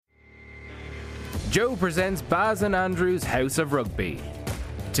Joe presents Baz and Andrew's House of Rugby,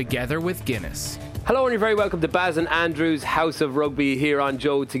 together with Guinness. Hello and you're very welcome to Baz and Andrew's House of Rugby here on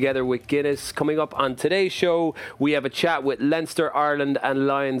Joe Together with Guinness. Coming up on today's show, we have a chat with Leinster, Ireland and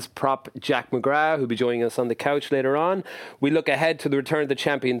Lions prop Jack McGrath, who'll be joining us on the couch later on. We look ahead to the return of the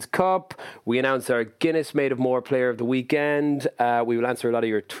Champions Cup. We announce our Guinness Made of More Player of the Weekend. We will answer a lot of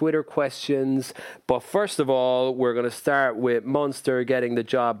your Twitter questions. But first of all, we're going to start with Munster getting the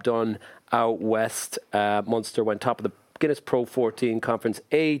job done out west. Munster went top of the Guinness Pro 14 Conference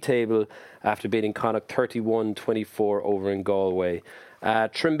A table after beating Connacht 31-24 over in Galway.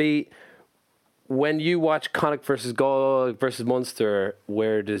 Trimby, when you watch Connacht versus Munster,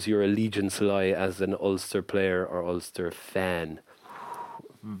 where does your allegiance lie as an Ulster player or Ulster fan?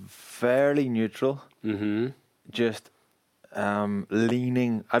 Fairly neutral. Mm-hmm. Just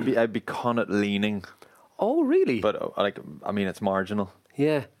leaning. I'd be Connacht leaning. Oh, really? But it's marginal.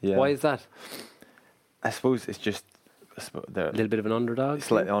 Yeah. Why is that? I suppose it's just a little bit of an underdog?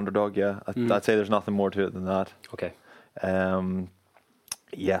 Slightly underdog, yeah. I'd say there's nothing more to it than that. Okay.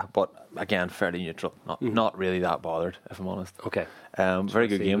 Yeah, but again, fairly neutral. Not really that bothered, if I'm honest. Okay. Very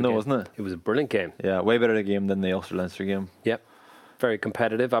good game, though, wasn't it? It was a brilliant game. Yeah, way better game than the Ulster-Leinster game. Yep. Very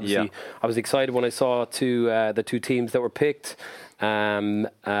competitive. Obviously, I was excited when I saw the two teams that were picked.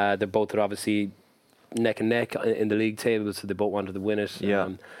 They're both obviously neck and neck in the league table, so they both wanted to win it.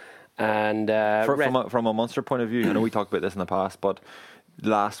 Yeah. From a Munster point of view, I know we talked about this in the past, but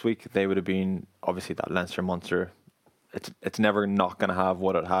last week they would have been obviously that Leinster-Munster. It's never not going to have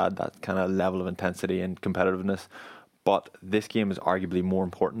what it had, that kind of level of intensity and competitiveness. But this game is arguably more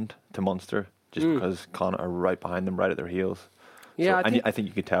important to Munster just because Connacht are right behind them, right at their heels. Yeah, so, I think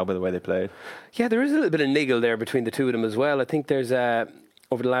you could tell by the way they played. Yeah, there is a little bit of niggle there between the two of them as well. I think there's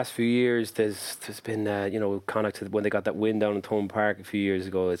over the last few years, there's been, Connacht, when they got that win down in Thome Park a few years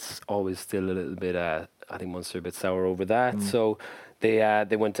ago, it's always still a little bit, I think Munster a bit sour over that. So they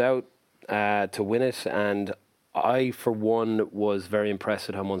went out to win it, and I, for one, was very impressed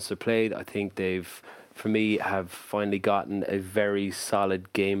with how Munster played. I think they've, for me, have finally gotten a very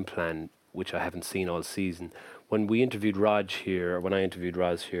solid game plan, which I haven't seen all season. When I interviewed Raj here,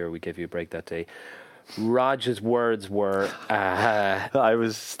 we gave you a break that day. Raj's words were... I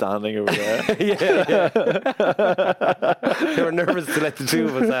was standing over there. Yeah. They were nervous to let the two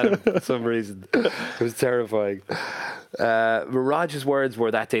of us at him for some reason. It was terrifying. Raj's words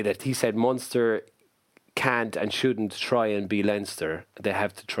were that day that he said Munster can't and shouldn't try and be Leinster. They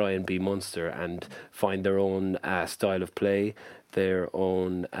have to try and be Munster and find their own style of play, their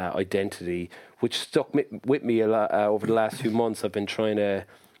own identity, which stuck with me a lot over the last few months. I've been trying to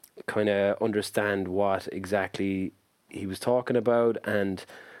kind of understand what exactly he was talking about, and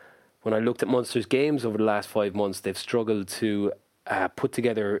when I looked at Munster's games over the last 5 months, they've struggled to put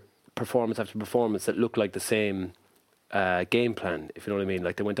together performance after performance that looked like the same game plan, if you know what I mean.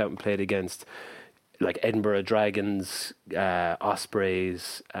 Like they went out and played against like Edinburgh Dragons,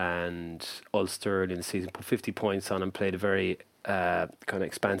 Ospreys and Ulster in the season, put 50 points on and played a very kind of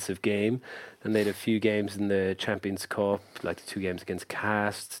expansive game. And they had a few games in the Champions Cup, like the 2 games against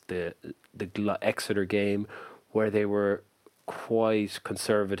Cast, the Exeter game, where they were quite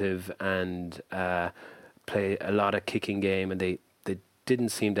conservative and play a lot of kicking game, and they didn't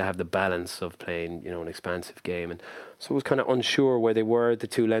seem to have the balance of playing, an expansive game. And so I was kind of unsure where they were. The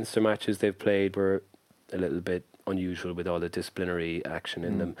 2 Leinster matches they've played were a little bit unusual with all the disciplinary action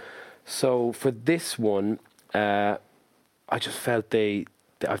in them. So for this one, I just felt they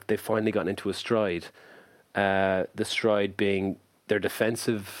finally gotten into a stride. The stride being their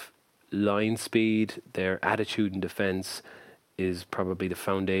defensive line speed, their attitude in defence is probably the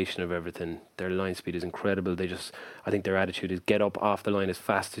foundation of everything. Their line speed is incredible. I think their attitude is get up off the line as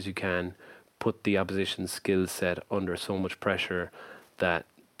fast as you can, put the opposition's skill set under so much pressure that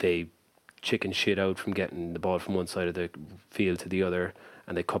they chicken shit out from getting the ball from one side of the field to the other,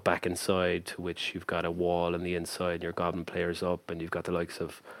 and they cut back inside, to which you've got a wall on the inside and you're gobbling players up, and you've got the likes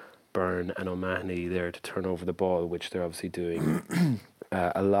of Byrne and O'Mahony there to turn over the ball, which they're obviously doing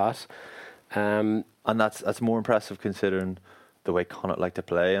a lot. And that's more impressive considering the way Connacht like to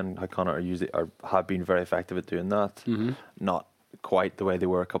play, and how Connacht have been very effective at doing that. Mm-hmm. Not quite the way they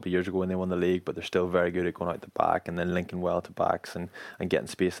were a couple of years ago when they won the league, but they're still very good at going out the back and then linking well to backs and getting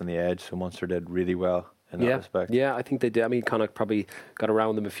space on the edge. So Munster did really well in that respect. Yeah, I think they did. I mean, Connacht probably got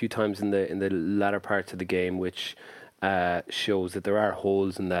around them a few times in the latter parts of the game, which shows that there are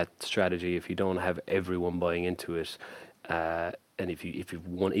holes in that strategy if you don't have everyone buying into it. And if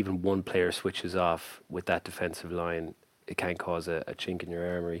even one player switches off with that defensive line, it can cause a chink in your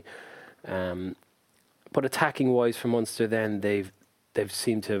armoury. But attacking wise for Munster, then they've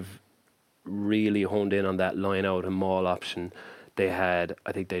seemed to have really honed in on that line out and maul option. I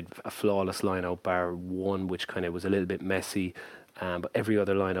think they'd a flawless line out bar one, which kind of was a little bit messy, but every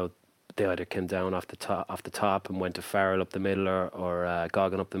other line out they either came down off the top and went to Farrell up the middle or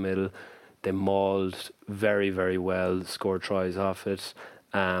Goggin up the middle. They mauled very, very well, scored tries off it.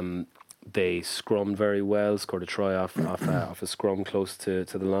 They scrummed very well, scored a try off a scrum close to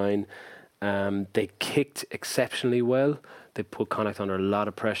the line. They kicked exceptionally well. They put Connacht under a lot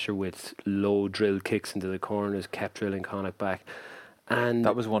of pressure with low drill kicks into the corners, kept drilling Connacht back. And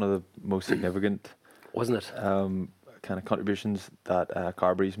that was one of the most significant, wasn't it? Kind of contributions that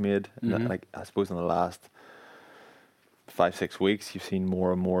Carbery's made. Like, I suppose in the last 5-6 weeks, you've seen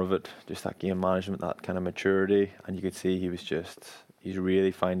more and more of it. Just that game management, that kind of maturity, and you could see he's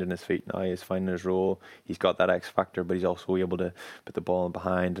really finding his feet now. He's finding his role. He's got that X factor, but he's also able to put the ball in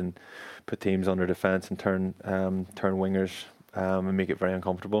behind and put teams under defence and turn wingers and make it very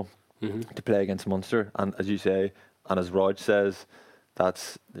uncomfortable to play against Munster. And as you say, and as Rog says,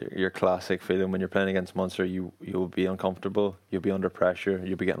 that's your classic feeling when you're playing against Munster. You'll be uncomfortable. You'll be under pressure.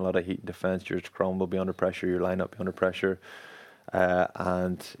 You'll be getting a lot of heat in defence. Your scrum will be under pressure. Your line-up will be under pressure.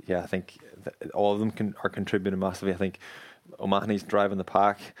 And yeah, I think all of them are contributing massively. I think O'Mahony's driving the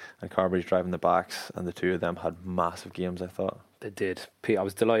pack and Carbery's driving the backs, and the two of them had massive games, I thought. They did. I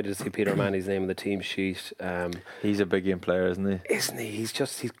was delighted to see Peter O'Mahony's name on the team sheet. He's a big game player, isn't he? Isn't he?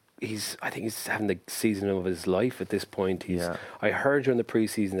 I think he's having the season of his life at this point. I heard during the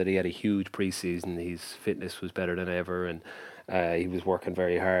preseason that he had a huge preseason. His fitness was better than ever, and he was working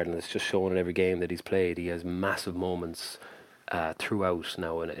very hard. And it's just shown in every game that he's played. He has massive moments throughout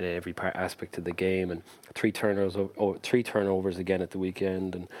now in every aspect of the game, and three turnovers again at the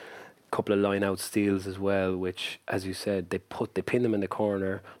weekend, and a couple of line-out steals as well. Which, as you said, they pinned them in the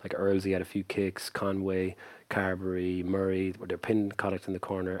corner. Like Earlsey had a few kicks, Conway, Carbery, Murray, where they're pinning Connacht in the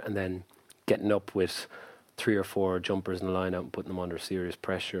corner and then getting up with 3 or 4 jumpers in the line out and putting them under serious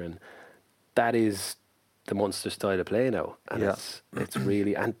pressure. And that is the Munster style of play now. And it's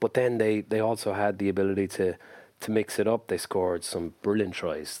really... But then they also had the ability to mix it up. They scored some brilliant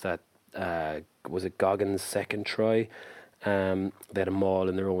tries. That was it Goggin's second try. They had a maul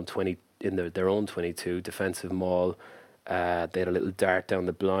in their own 22, defensive maul. They had a little dart down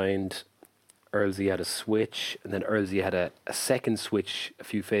the blind. Earlsey had a switch, and then Earlsey had a second switch a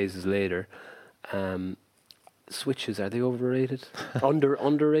few phases later. Switches, are they overrated?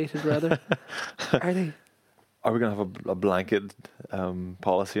 Underrated, rather? Are they? Are we going to have a blanket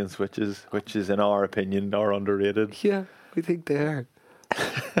policy on switches, which is, in our opinion, are underrated? Yeah, we think they are.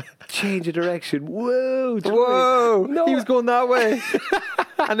 Change of direction. Whoa! No, he was going that way.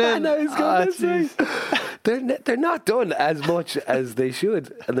 And then now he's going this way. They're not done as much as they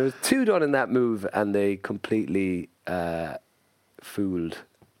should. And there was 2 done in that move, and they completely fooled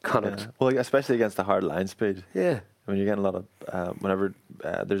Connacht. Yeah. Well, especially against the hard line speed. Yeah. When you're getting a lot of... whenever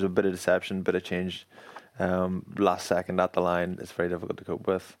there's a bit of deception, bit of change, last second at the line, it's very difficult to cope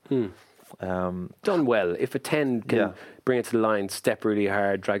with. Done well. If a 10 can bring it to the line, step really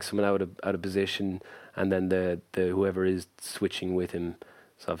hard, drag someone out of position, and then the whoever is switching with him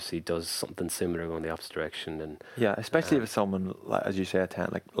obviously does something similar going the opposite direction. And especially if it's someone, like, as you say, a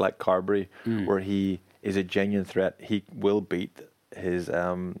 10 like Carbery, where he is a genuine threat. He will beat his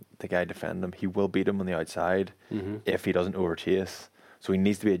the guy defending him. He will beat him on the outside if he doesn't overchase. So he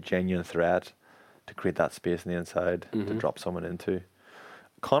needs to be a genuine threat to create that space on the inside to drop someone into.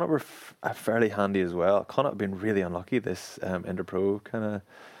 Connacht were fairly handy as well. Connacht have been really unlucky this Interpro kind of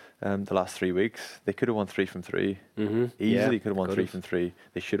the last 3 weeks. They could have won 3 from 3. Easily could have won 3 from 3.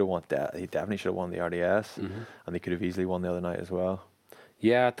 They should have won that. They definitely should have won the RDS, and they could have easily won the other night as well.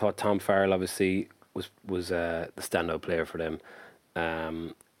 Yeah, I thought Tom Farrell obviously was the standout player for them.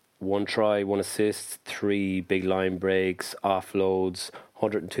 1 try, 1 assist, 3 big line breaks, offloads,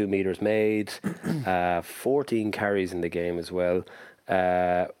 102 metres made, 14 carries in the game as well.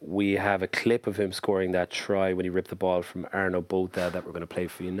 We have a clip of him scoring that try when he ripped the ball from Arno Botha that we're going to play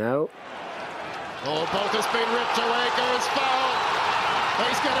for you now. Oh, Botha's been ripped away, goes foul.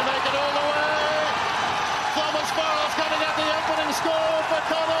 He's going to make it all the way. Thomas Farrell's going to get the opening score for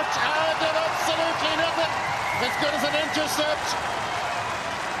Connacht, and did absolutely nothing. As good as an intercept.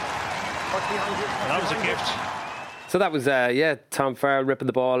 That was a gift. So that was, Tom Farrell ripping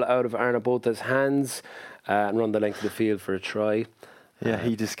the ball out of Arno Botha's hands and run the length of the field for a try. Yeah,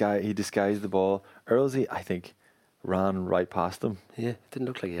 he disguised the ball. Earlsey, I think, ran right past him. Yeah, it didn't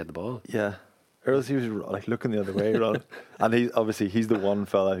look like he had the ball. Yeah. Earlsey was like looking the other way around. And he's the one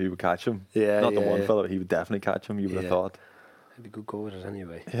fella who would catch him. Not the one fella, he would definitely catch him, you would have thought. Had a good go with it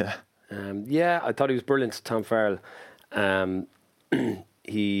anyway. Yeah. I thought he was brilliant, Tom Farrell.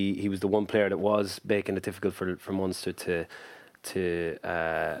 he was the one player that was making it difficult for Munster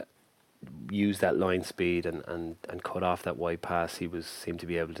to use that line speed and cut off that wide pass. He seemed to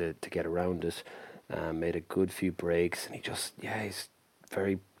be able to get around it. Made a good few breaks, and he's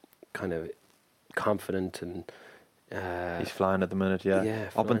very kind of confident and he's flying at the minute. Yeah, Yeah,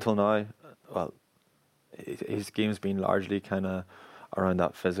 up flying. until now, well, his game's been largely kind of around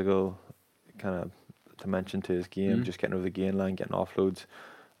that physical kind of dimension to his game, just getting over the gain line, getting offloads.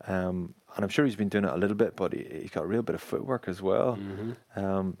 And I'm sure he's been doing it a little bit, but he's got a real bit of footwork as well.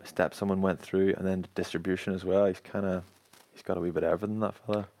 Step someone went through, and then distribution as well. He's got a wee bit of everything, that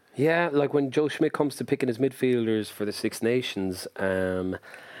fella. Yeah, like when Joe Schmidt comes to picking his midfielders for the Six Nations,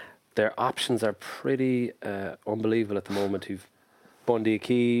 their options are pretty unbelievable at the moment. You've Bundy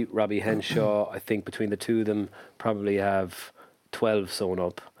Akey, Robbie Henshaw. I think between the two of them probably have 12 sewn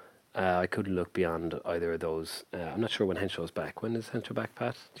up. I couldn't look beyond either of those. I'm not sure when Henshaw's back. When is Henshaw back,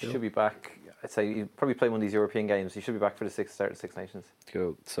 Pat? He should be back. I'd say he'll probably play one of these European games. He should be back for the start of Six Nations.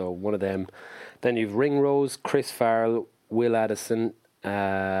 Cool. So one of them. Then you've Ringrose, Chris Farrell, Will Addison,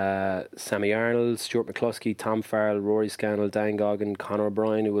 Sammy Arnold, Stuart McCluskey, Tom Farrell, Rory Scannell, Dan Goggin, Conor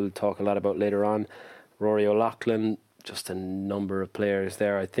O'Brien, who we'll talk a lot about later on, Rory O'Loughlin, just a number of players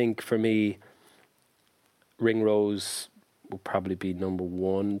there. I think for me, Ringrose will probably be number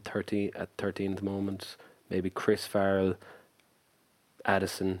 1, 13 at the moment. Maybe Chris Farrell,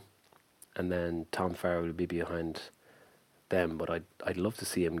 Addison, and then Tom Farrell will be behind them. But I'd love to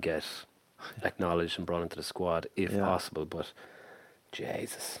see him get acknowledged and brought into the squad if possible. But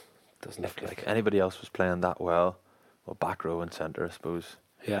Jesus, doesn't look like if anybody else was playing that well, back row and centre, I suppose.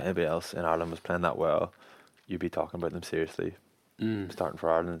 Yeah. If anybody else in Ireland was playing that well, you'd be talking about them seriously, starting for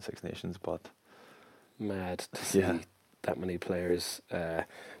Ireland in Six Nations. But mad to see that many players.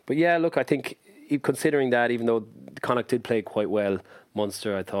 But yeah, look, I think considering that, even though Connacht did play quite well,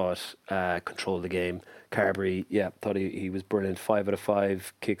 Munster, I thought, controlled the game. Carbery, thought he was brilliant. 5 out of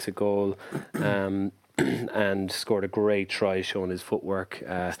 5 kicks a goal. And scored a great try, showing his footwork.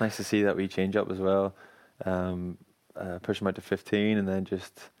 It's nice to see that we change up as well. Push him out to 15, and then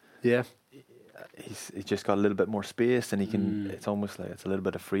just he's just got a little bit more space, and he can. It's almost like it's a little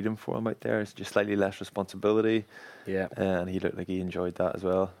bit of freedom for him out there. It's just slightly less responsibility. Yeah, and he looked like he enjoyed that as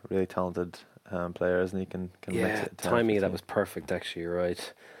well. Really talented players, and he can mix it. Timing of that was perfect. Actually, you're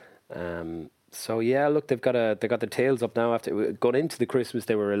right. So yeah, look, they got their tails up now. After going into the Christmas,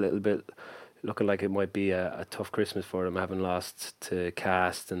 they were a little bit looking like it might be a tough Christmas for them, having lost to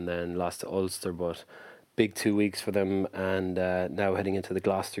Cast and then lost to Ulster, but big 2 weeks for them, and now heading into the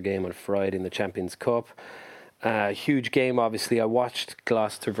Gloucester game on Friday in the Champions Cup. Huge game, obviously. I watched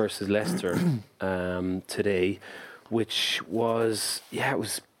Gloucester versus Leicester today, which was it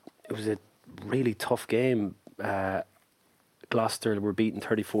was a really tough game. Gloucester were beaten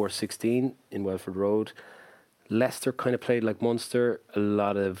 34-16 in Welford Road. Leicester kind of played like Munster, a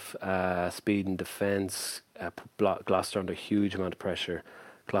lot of speed and defence. Gloucester under a huge amount of pressure.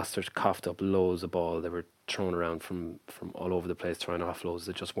 Gloucester coughed up loads of ball. They were thrown around from all over the place, trying offloads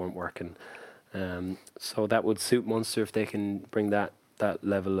that just weren't working. So that would suit Munster if they can bring that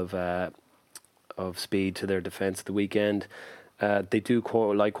level of speed to their defence at the weekend. They do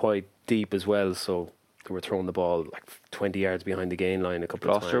quite deep as well, so they were throwing the ball like 20 yards behind the gain line a couple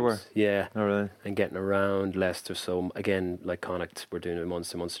of times. Gloucester were? Yeah. Oh, really? And getting around Leicester. So, again, like Connacht, we're doing it with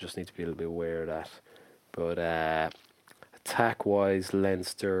Munster. Munster just need to be a little bit aware of that. But attack-wise,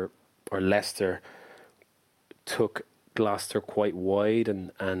 Leicester took Gloucester quite wide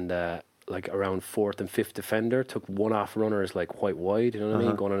and like around 4th and 5th defender, took one-off runners like quite wide, you know what I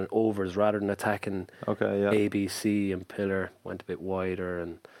mean? Going on overs rather than attacking A, B, C and Pillar, went a bit wider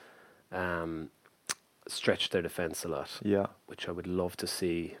and stretched their defence a lot. Yeah. Which I would love to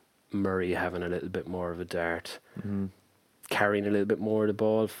see Murray having a little bit more of a dart, carrying a little bit more of the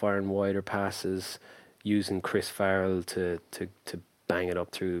ball, firing wider passes, using Chris Farrell to bang it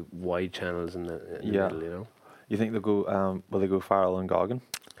up through wide channels in the middle, you know. You think they'll go? Will they go Farrell and Goggin?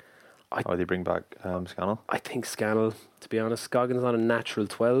 Or they bring back Scannell? I think Scannell, to be honest. Goggins on a natural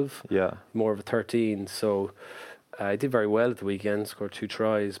 12. Yeah. More of a 13. So I did very well at the weekend, scored 2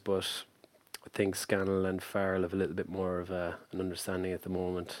 tries, but I think Scannell and Farrell have a little bit more of an understanding at the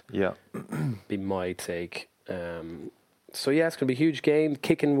moment. Yeah. Be my take. So yeah, it's going to be a huge game.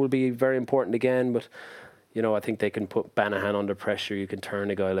 Kicking will be very important again, but you know, I think they can put Banahan under pressure. You can turn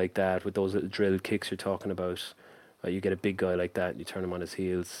a guy like that with those little drilled kicks you're talking about. You get a big guy like that and you turn him on his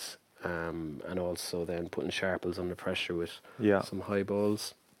heels. And also then putting Sharples under pressure with some high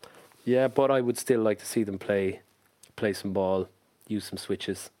balls. Yeah, but I would still like to see them play some ball, use some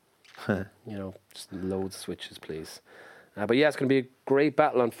switches. You know, just loads of switches, please. But yeah, it's going to be a great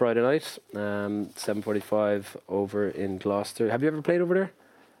battle on Friday night. 7:45 over in Gloucester. Have you ever played over there?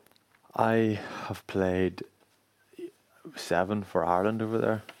 I have played 7 for Ireland over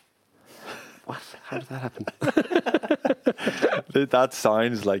there. What? How did that happen? That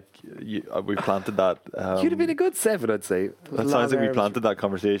sounds like we planted that. You'd have been a good 7, I'd say. That sounds like we planted that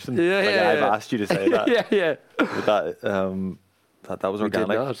conversation. Yeah, like yeah, I've yeah. asked you to say that. yeah. But that was We did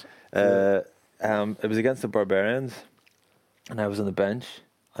organic. not. It was against the Barbarians, and I was on the bench.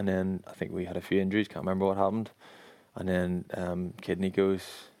 And then I think we had a few injuries. Can't remember what happened. And then Kidney goes,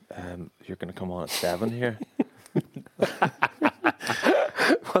 "You're going to come on at 7 here."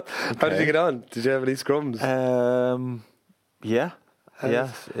 How did you get on? Did you have any scrums? Yeah,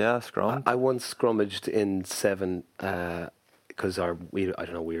 scrum. I once scrummaged in 7 because we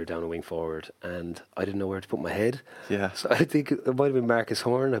were down a wing forward and I didn't know where to put my head. Yeah. So I think it might have been Marcus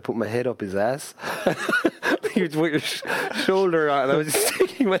Horn. I put my head up his ass. You put your shoulder on, and I was just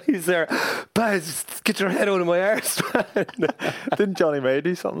thinking when he's there, Baz, get your head out of my arse, man. Didn't Johnny May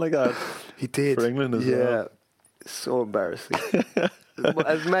do something like that? He did. For England as well. Yeah. So embarrassing.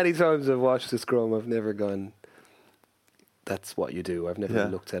 As many times I've watched the scrum, I've never gone, that's what you do. I've never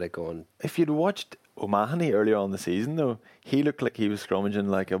looked at it going. If you'd watched O'Mahony earlier on in the season, though, he looked like he was scrummaging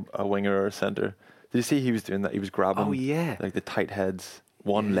like a winger or a centre. Did you see he was doing that? He was grabbing like the tight heads,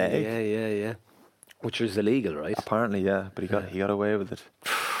 one leg. Yeah. Which is illegal, right? Apparently, yeah, but he got away with it.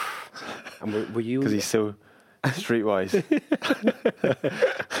 And were you? Because he's so streetwise.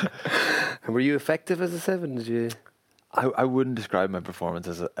 And were you effective as a 7? Did you? I wouldn't describe my performance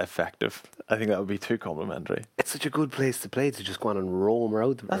as effective. I think that would be too complimentary. It's such a good place to play, to just go on and roam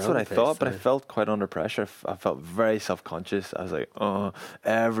around. That's what I thought, but I felt quite under pressure. I felt very self-conscious. I was like, oh,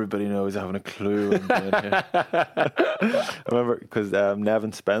 everybody knows I haven't a clue what I'm doing here. I remember because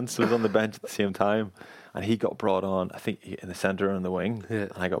Nevin Spence was on the bench at the same time, and he got brought on, I think, in the centre and the wing,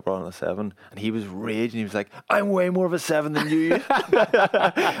 and I got brought on a 7, and he was raging. He was like, I'm way more of a 7 than you.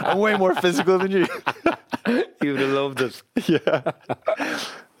 I'm way more physical than you. You would have loved it. Yeah.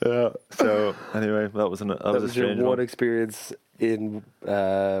 So anyway, that was a strange your one one. experience in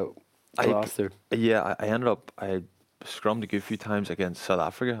Gloucester. I ended up, I scrummed a good few times against South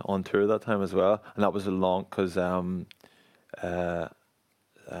Africa on tour that time as well, and that was a long because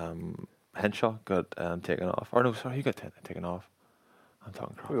Henshaw got taken off. Or no, sorry, he got taken off. I'm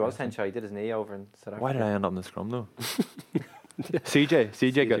talking crap. Who was Henshaw? He did his knee over in South Africa. Why did I end up in the scrum though?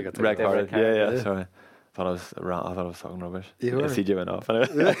 CJ got got red carded. carded. Yeah. Sorry. I thought I was talking rubbish. You were. CJ went off.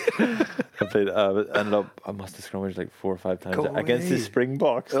 Anyway. I played. Ended up. I must have scrummaged like 4 or 5 times Go against the away.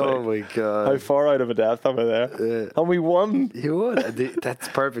 Springboks. Oh like, my God. how far out of a depth am I there? And we won. You would. That's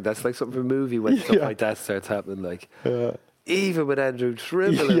perfect. That's like something for a movie when stuff like that starts happening. Like even with Andrew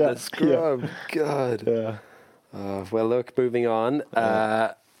Trimble in the scrum. God. Yeah. Well, look, moving on.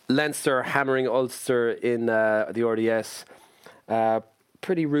 Leinster hammering Ulster in the RDS.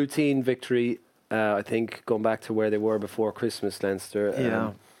 Pretty routine victory, I think, going back to where they were before Christmas,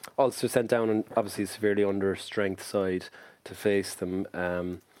 Leinster. Ulster sent down an obviously severely under-strength side to face them.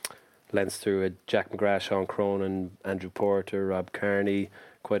 Leinster with Jack McGrath, Sean Cronin, Andrew Porter, Rob Kearney,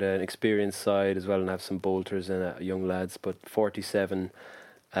 quite an experienced side as well, and have some bolters and young lads, but 47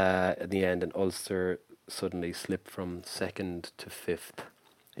 in the end, and Ulster suddenly slipped from 2nd to 5th.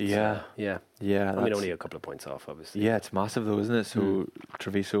 Yeah. Yeah. I mean, only a couple of points off, obviously. Yeah, it's massive though, isn't it? So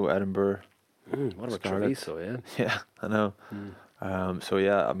Treviso, Edinburgh. What about Scarlet. Treviso, yeah? Yeah, I know. So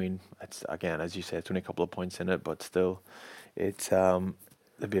yeah, I mean, it's again, as you say, it's only a couple of points in it, but still, it's there'll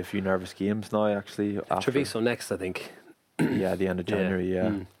be a few nervous games now. Actually, after, Treviso next, I think. yeah, the end of January.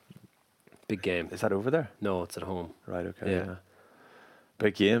 Yeah, Big game. Is that over there? No, it's at home. Right. Okay. Yeah.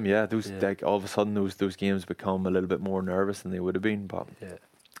 Big game. Yeah. Those like all of a sudden those games become a little bit more nervous than they would have been. But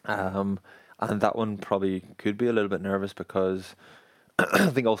and that one probably could be a little bit nervous because I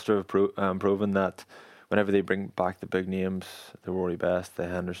think Ulster have proven that whenever they bring back the big names, the Rory Best, the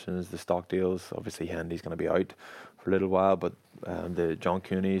Hendersons, the Stockdales, obviously Hendy's going to be out for a little while, but the John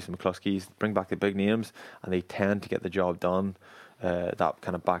Coonies and McCluskeys bring back the big names and they tend to get the job done. That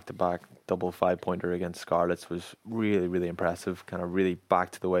kind of back-to-back double 5-pointer against Scarlets was really, really impressive, kind of really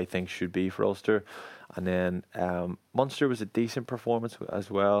back to the way things should be for Ulster. And then Munster was a decent performance as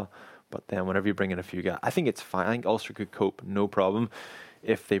well, but then whenever you bring in a few guys, I think it's fine. I think Ulster could cope, no problem,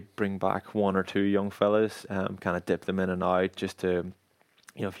 if they bring back 1 or 2 young fellas, kind of dip them in and out just to,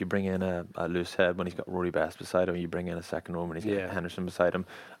 you know, if you bring in a loose head when he's got Rory Best beside him, you bring in a second row when he's got Henderson beside him,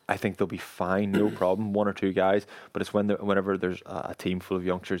 I think they'll be fine, no problem, 1 or 2 guys. But it's whenever there's a team full of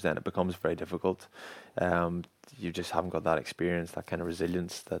youngsters, then it becomes very difficult. You just haven't got that experience, that kind of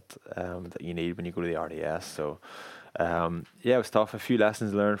resilience that you need when you go to the RDS. So It was tough. A few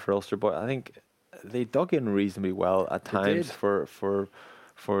lessons learned for Ulster, but I think they dug in reasonably well at times did.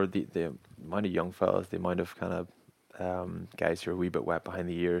 for the amount of young fellas, the amount of kind of guys who are a wee bit wet behind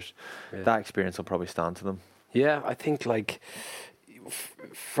the ears. Yeah. That experience will probably stand to them. Yeah, I think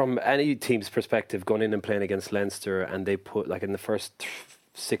from any team's perspective, going in and playing against Leinster, and they put in the first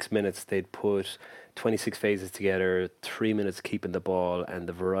 6 minutes they'd put 26 phases together, 3 minutes keeping the ball, and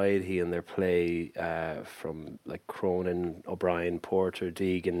the variety in their play from Cronin, O'Brien, Porter,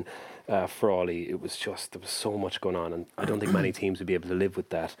 Deegan, Frawley. There was so much going on, and I don't think many teams would be able to live with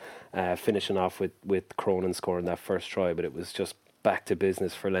that. Finishing off with Cronin scoring that first try, but it was just back to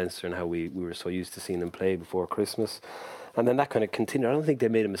business for Leinster and how we were so used to seeing them play before Christmas. And then that kind of continued. I don't think they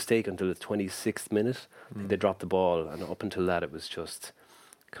made a mistake until the 26th minute. I think they dropped the ball, and up until that it was just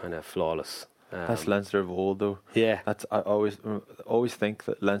kind of flawless. That's Leinster of old, though. Yeah. I always think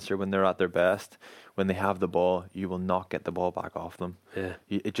that Leinster, when they're at their best, when they have the ball, you will not get the ball back off them. Yeah.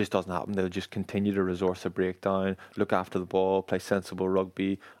 It just doesn't happen. They'll just continue to resource a breakdown, look after the ball, play sensible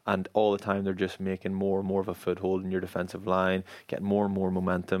rugby, and all the time they're just making more and more of a foothold in your defensive line, getting more and more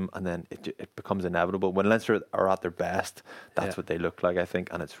momentum, and then it becomes inevitable. When Leinster are at their best, that's what they look like, I think,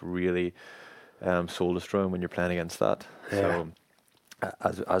 and it's really soul-destroying when you're playing against that. Yeah. So,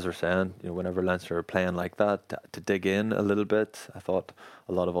 as we're saying, whenever Leinster are playing like that, to dig in a little bit, I thought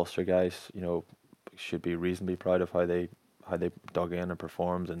a lot of Ulster guys, should be reasonably proud of how they dug in and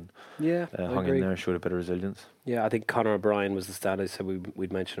performed and hung in there and showed a bit of resilience. Yeah, I think Conor O'Brien was the standout. I said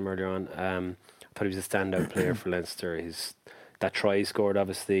we'd mentioned him earlier on. I thought he was a standout player for Leinster. That try he scored,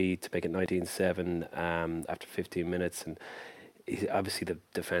 obviously, to make it 19-7 after 15 minutes, and obviously the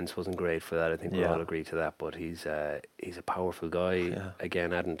defence wasn't great for that. I think we all agree to that, but he's a powerful guy. Yeah.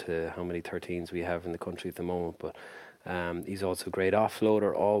 Again, adding to how many 13s we have in the country at the moment, but he's also a great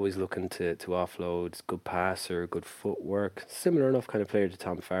offloader, always looking to offload, good passer, good footwork, similar enough kind of player to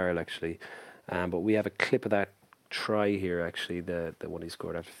Tom Farrell actually. But we have a clip of that try here, actually, the one he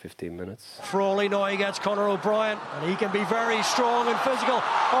scored after 15 minutes. Frawley now against Conor O'Brien, and he can be very strong and physical.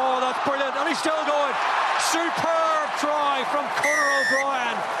 Oh, that's brilliant, and he's still going. Superb try from Conor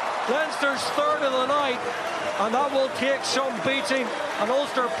O'Brien, Leinster's third of the night, and that will take some beating. An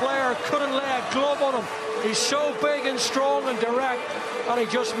Ulster player couldn't lay a glove on him. He's so big and strong and direct, and he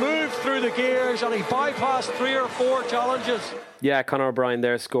just moved through the gears and he bypassed 3 or 4 challenges. Yeah, Conor O'Brien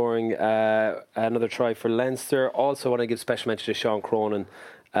there scoring another try for Leinster. Also want to give special mention to Sean Cronin.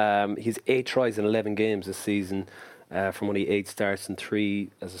 He's 8 tries in 11 games this season, from only 8 starts and 3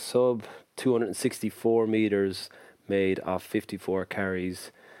 as a sub. 264 metres made off 54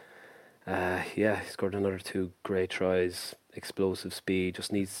 carries. He scored another 2 great tries. Explosive speed.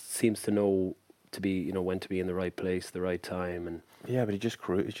 Seems to know to be, when to be in the right place, the right time, and but he just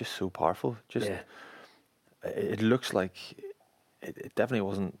grew. He's just so powerful. It looks like it definitely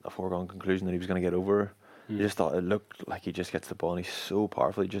wasn't a foregone conclusion that he was going to get over. You just thought it looked like he just gets the ball and he's so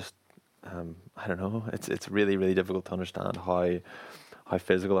powerful. He just, I don't know. It's really, really difficult to understand how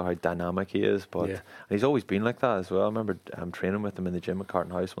physical or how dynamic he is. But and he's always been like that as well. I remember training with him in the gym at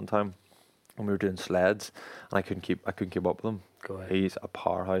Carton House one time when we were doing sleds, and I couldn't keep up with him. Go ahead. He's a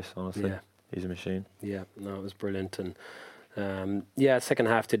powerhouse, honestly. Yeah. He's a machine. Yeah, no, it was brilliant. And second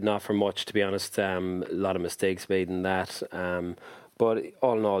half didn't offer much, to be honest. A lot of mistakes made in that. But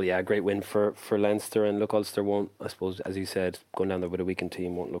all in all, great win for Leinster. And look, Ulster won't, I suppose, as you said, going down there with a weakened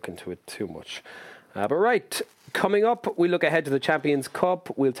team, won't look into it too much. But right, coming up, we look ahead to the Champions Cup.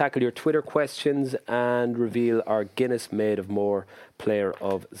 We'll tackle your Twitter questions and reveal our Guinness Made of More Player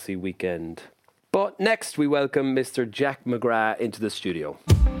of the Weekend. But next, we welcome Mr. Jack McGrath into the studio.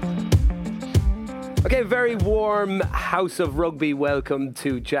 Okay, very warm House of Rugby welcome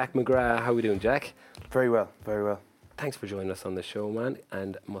to Jack McGrath. How are we doing, Jack? Very well, very well. Thanks for joining us on the show, man.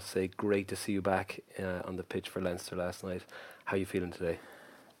 And I must say, great to see you back on the pitch for Leinster last night. How are you feeling today?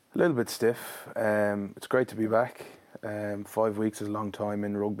 A little bit stiff. It's great to be back. 5 weeks is a long time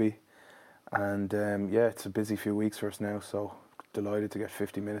in rugby. And it's a busy few weeks for us now, so delighted to get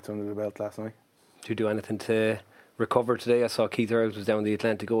 50 minutes under the belt last night. Did you do anything to recover today? I saw Keith Earls was down the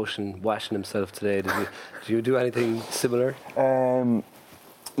Atlantic Ocean washing himself today. Did you do anything similar?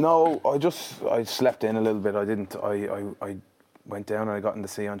 No, I slept in a little bit. I didn't. I went down and I got in the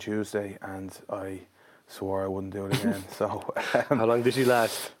sea on Tuesday, and I swore I wouldn't do it again. So how long did you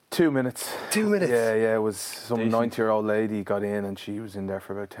last? 2 minutes. 2 minutes? Yeah. It was some 90-year-old lady got in, and she was in there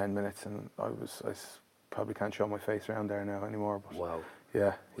for about 10 minutes, and I probably can't show my face around there now anymore. But wow.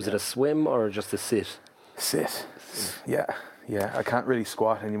 Yeah. Was it a swim or just a sit? Sit. Yeah. I can't really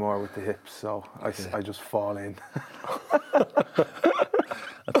squat anymore with the hips, so I just fall in.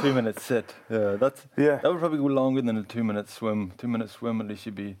 A 2-minute sit. Yeah, that would probably go longer than a 2-minute swim. 2-minute swim, at least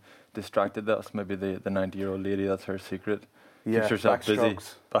you'd be distracted. That's maybe the 90-year-old lady. That's her secret. Yeah, Keeps herself busy.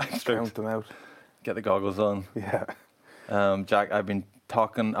 Backstrokes. Count them out. Get the goggles on. Yeah. Jack, I've been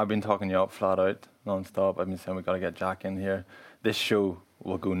talking you up flat out, non-stop. I've been saying we got to get Jack in here. This show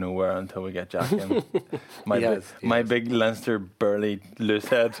will go nowhere until we get Jack in. My big Leinster burly loose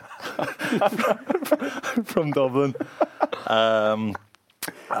head from Dublin.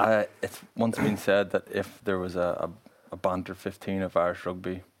 It's once been said that if there was a banter 15 of Irish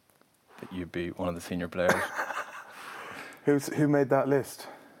rugby, that you'd be one of the senior players. Who made that list?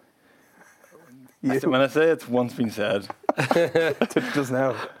 When I say it's once been said, just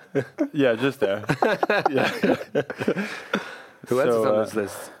now. Yeah, just there. Yeah. Who else is on this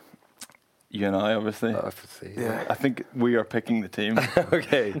list? You and I, obviously. Obviously. Yeah. I think we are picking the team.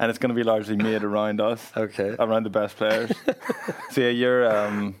 Okay. And it's going to be largely made around us. Okay. Around the best players. So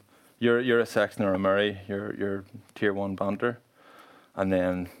yeah, you're a Sexton or a Murray. You're tier 1 banter, and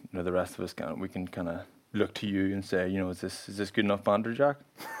then the rest of us we can kind of look to you and say, is this good enough banter, Jack?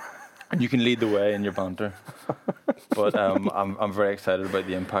 And you can lead the way in your banter. But I'm very excited about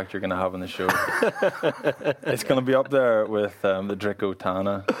the impact you're going to have on the show. It's going to be up there with the Drico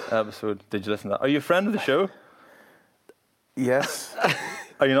Tana episode. Did you listen to that? Are you a friend of the show? Yes.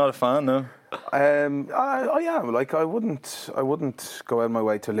 Are you not a fan? No. I am. Like I wouldn't go out of my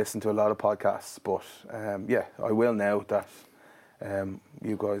way to listen to a lot of podcasts, but yeah, I will now that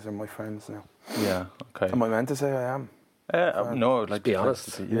you guys are my friends now. Yeah. Okay. Am I meant to say I am? No, I'd like be to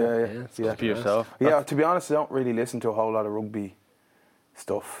honest. Yeah. Just be yourself. Yeah, to be honest, I don't really listen to a whole lot of rugby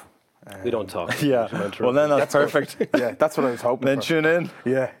stuff. We don't talk. Yeah. Well, then that's perfect. Yeah, that's what I was hoping. Then for. tune in.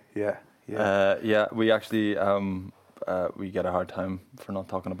 Yeah. We actually we get a hard time for not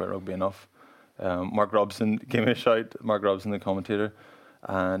talking about rugby enough. Mark Robson gave me a shout. Mark Robson, the commentator,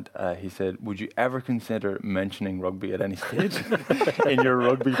 and he said, "Would you ever consider mentioning rugby at any stage in your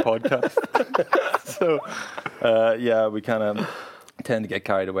rugby podcast?" So, we kind of tend to get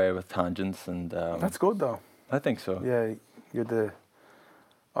carried away with tangents, and That's good though. I think so. Yeah, you're the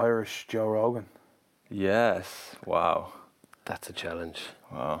Irish Joe Rogan. Yes. Wow. That's a challenge.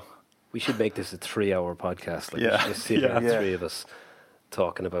 Wow. We should make this a 3-hour podcast. Like, Yeah. we should just sit here, Yeah. three of us,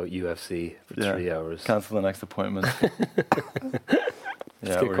 talking about UFC for 3 hours. Cancel the next appointment.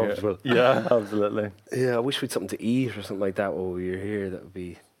 Just get comfortable. Yeah, absolutely. Yeah, I wish we'd something to eat or something like that while we were here. That would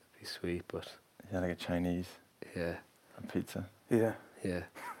be sweet, but Yeah, like a Chinese yeah, and pizza. Yeah. yeah.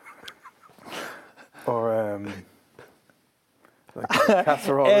 Or like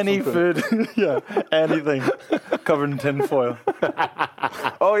casserole. Any or something. food, yeah, anything covered in tin foil.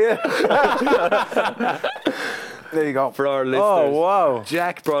 Oh yeah. There you go. For our listeners, Oh wow,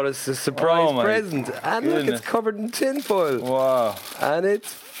 Jack brought us a surprise Oh, my present, and look, goodness. it's covered in tinfoil, wow. and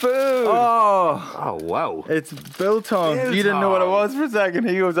it's food. Oh, Oh wow! it's biltong. Biltong. You didn't know what it was for a second.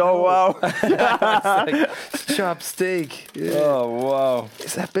 He goes, oh wow. It's chopped steak. Yeah. Oh wow.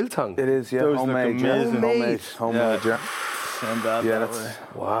 Is that biltong? It is, yeah. Those look Homemade, yeah. amazing. Homemade, yeah. Send that. Yeah, that that's. way.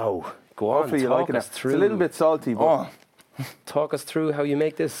 Wow. Go on, Hopefully you talk like it. us It's through. a little bit salty, but Oh, Talk us through how you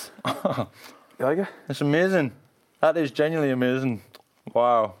make this. you like it? it's amazing. That is genuinely amazing.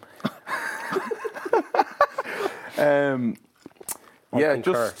 Wow. Yeah,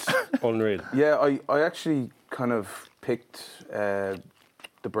 just Unreal. yeah. I actually kind of picked the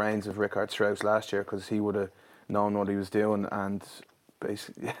brains of Richard Strauss last year because he would have known what he was doing, and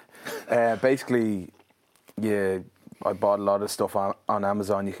basically, yeah. I bought a lot of stuff on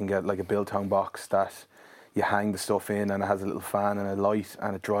Amazon. You can get like a biltong box that you hang the stuff in, and it has a little fan and a light,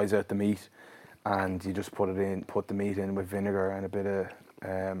 and it dries out the meat. And you just put the meat in with vinegar and a bit of,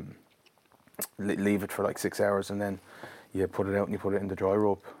 leave it for like 6 hours, and then you put it out and you put it in the dry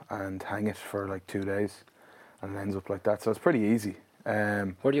rope and hang it for like 2 days, and it ends up like that. So it's pretty easy.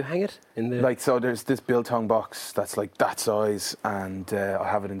 Where do you hang it? In the Like, so there's this biltong box that's like that size, and I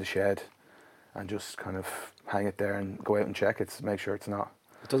have it in the shed, and just kind of hang it there and go out and check it to make sure it's not.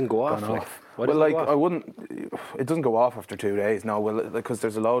 It doesn't go off. gone Like, off. why Well, doesn't it like go off? it doesn't go off after 2 days. No, well, because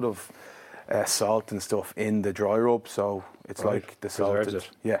there's a load of salt and stuff in the dry rope, so it's Right. like the Preserves salted. it.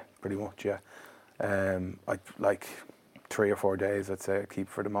 Yeah, pretty much. Yeah, I like 3 or 4 days. I'd say I keep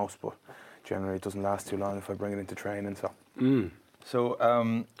for the most, but generally it doesn't last too long if I bring it into training. So So,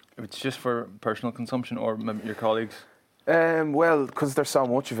 it's just for personal consumption, or maybe your colleagues? well, because there's so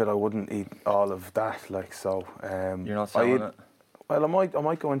much of it, I wouldn't eat all of that. Like, so You're not I selling eat, it. Well, I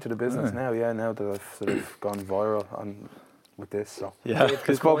might go into the business Hmm. now. Yeah, now that I've sort of gone viral with this. So Yeah.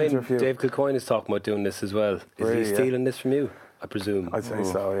 Dave spoken to a few. Kilcoyne is talking about doing this as well. Is Really, he yeah. stealing this from you? I presume. I'd say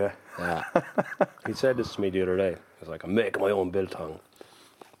so. Yeah. Yeah. He said this to me the other day. He was like, I'm making my own biltong.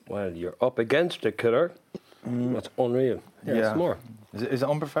 Well, you're up against it, killer. That's unreal. Yeah, it's more. Is it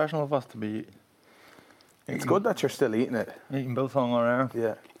unprofessional of us to be It's good that you're still eating it. eating biltong on air?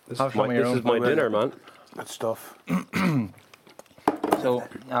 Yeah, This Have is some my, of your this own is my food. dinner, man. good stuff. So,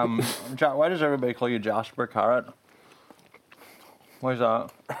 why does everybody call you Jasper Carrot? Why's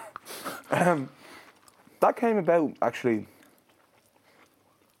that? That came about, actually.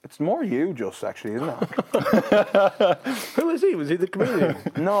 It's more you, just, actually, isn't it? Who is he? Was he the comedian?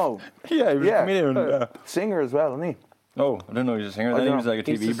 No. Yeah, he was a comedian. Yeah. Singer as well, isn't he? Oh, I didn't know he was a singer. I Then he don't was like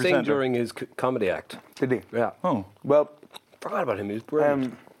a he TV used to sing presenter. during his comedy act. Did he? Yeah. Oh, Well, Forgot about him. He was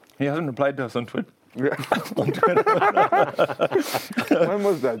brilliant. he hasn't replied to us on Twitter. when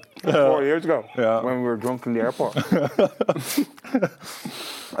was that? 4 years ago. Yeah. When we were drunk in the airport. I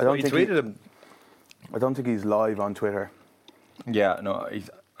Oh, don't you think tweeted him. I don't think he's live on Twitter. Yeah, no, he's.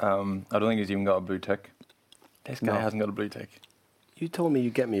 I don't think he's even got a blue tick. This guy No. hasn't got a blue tick. You told me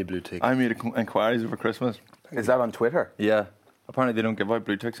you'd get me a blue tick. I made inquiries over Christmas. Is that on Twitter? Yeah, apparently they don't give out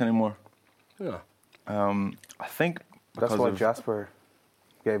blue ticks anymore. Yeah. I think That's because why of, Jasper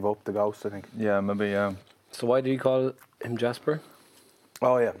gave up the ghost, I think. Yeah, maybe. Yeah. So why do you call him Jasper?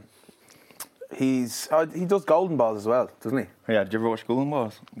 Oh, yeah. He does golden balls as well, doesn't he? Yeah. Did you ever watch Golden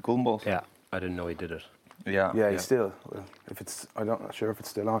Balls? Golden Balls. Yeah. I didn't know he did it. Yeah. Yeah, he's still. Well, I'm not sure if it's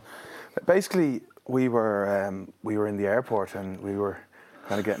still on. But basically, we were in the airport and we were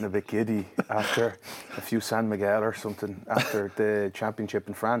kind of getting a bit giddy after a few San Miguel or something after the championship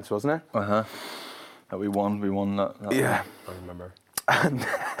in France, wasn't it? We won that. Yeah. I remember.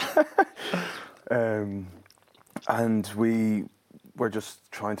 And we were just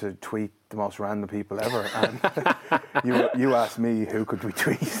trying to tweet the most random people ever. And you asked me who could we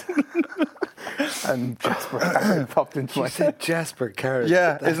tweet. And Jasper popped into my head. Jasper Carrot.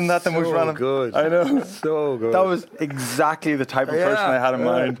 Yeah, isn't that the most so random? good. I know. So good. That was exactly the type of person I had in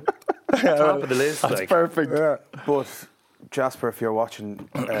mind. top of the list. That's like. perfect. Yeah. But Jasper, if you're watching,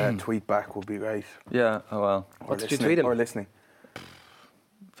 tweet back would be great. Yeah. Oh well. What did you Listening- tweet him? Or listening.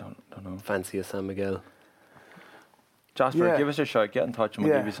 Don't know. Fancy a San Miguel. Jasper, Yeah. give us a shout. Get in touch and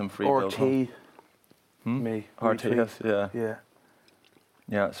we'll give you some free or biltong. tea. Me. RT, retweet. yes, yeah. Yeah.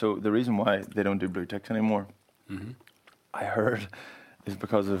 Yeah, so the reason why they don't do blue ticks anymore, I heard, is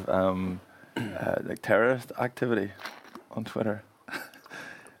because of like terrorist activity on Twitter.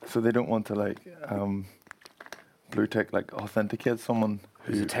 So they don't want to blue tick authenticate someone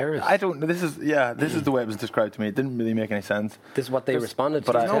Who's a terrorist? I don't know. This is the way it was described to me. It didn't really make any sense. This is what they responded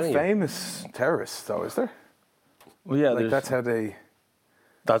to. but I- There's no telling you. famous terrorists, though, is there? Well, yeah, Like, that's how they.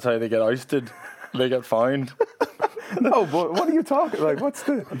 that's how they get ousted. They get fined. No, but what are you talking? Like, what's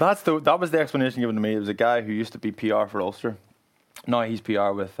the? That was the explanation given to me. It was a guy who used to be PR for Ulster. Now he's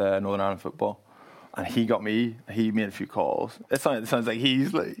PR with Northern Ireland Football, and he made a few calls. It sounds like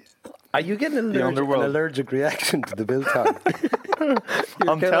he's like. Are you getting an underworld. allergic reaction to the biltong?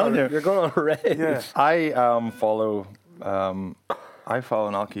 I'm telling you. You're going on a rage. Yeah. I follow an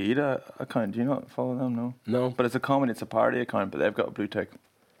Al Qaeda account. Do you not follow them? No. No. But it's a comedy. It's a party account. But they've got a blue tick,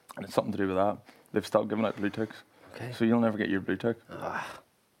 and it's something to do with that. They've stopped giving out blue ticks. Okay. So you'll never get your blue tick.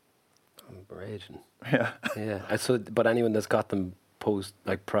 I'm raging. Yeah. Yeah. But anyone that's got them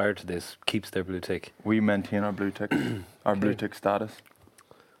prior to this keeps their blue tick. We maintain our blue tick, our blue tick status.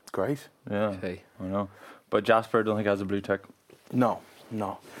 Great. Yeah. Okay. I know. But Jasper, I don't think has a blue tick. No.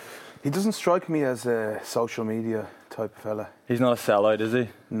 He doesn't strike me as a social media type of fella. He's not a sellout, is he?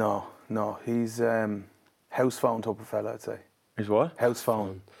 No. He's house phone type of fella, I'd say. He's what? House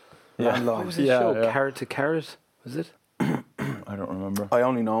phone. Yeah. Landline. What was his Yeah, show? yeah. Carrot to Carrot? Was it? I don't remember. I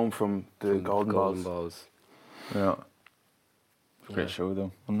only know him from the Golden Balls. Balls. Yeah. Great Yeah. show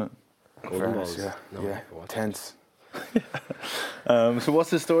though, wasn't it? Golden Fairness, Balls. yeah. No, Yeah. never watched it. Tense. So what's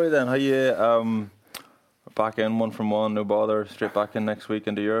the story then? How you back in 1 from 1, no bother, straight back in next week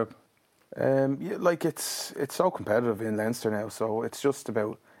into Europe? It's so competitive in Leinster now, so it's just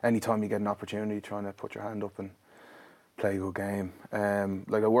about any time you get an opportunity, trying to put your hand up and play a good game.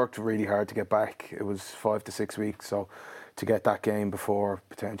 I worked really hard to get back. It was 5 to 6 weeks, so to get that game before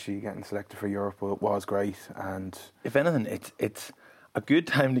potentially getting selected for Europe was great. And If anything, it's a good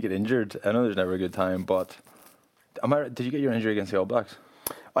time to get injured. I know there's never a good time, but did you get your injury against the All Blacks?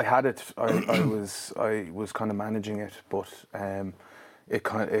 I had it. I was kind of managing it, but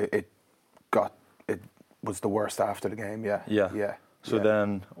it was the worst after the game. Yeah. Yeah. So yeah.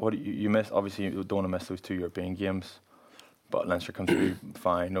 then, what you miss? Obviously, you don't want to miss those 2 European games. But Leinster comes through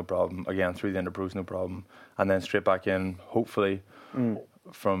fine, no problem. Again, through the Interpros, no problem. And then straight back in, hopefully,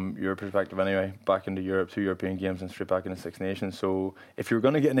 from your perspective anyway, back into Europe, 2 European games and straight back into Six Nations. So if you're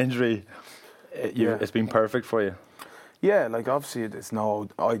going to get an injury, it's been perfect for you. Yeah, like obviously it's no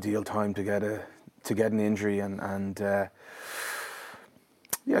ideal time to get an injury, and yeah,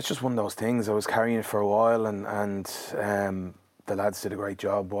 it's just one of those things. I was carrying it for a while, and the lads did a great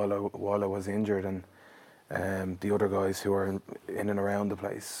job while I was injured, and the other guys who are in and around the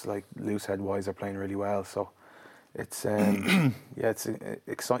place, like loosehead wise, are playing really well. So it's yeah, it's an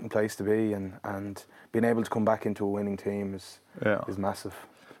exciting place to be, and being able to come back into a winning team is massive.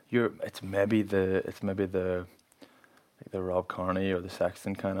 It's maybe the Rob Kearney or the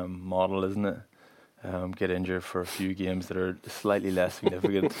Sexton kind of model, isn't it? Get injured for a few games that are slightly less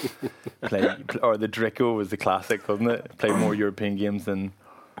significant. Or the Drico was the classic, wasn't it? Play more European games than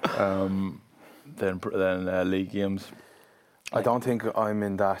league games. I don't think I'm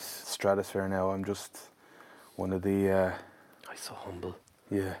in that stratosphere now. I'm just one of the. I'm so humble.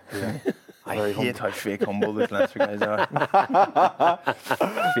 Yeah. I hate how fake humble these Leinster guys are.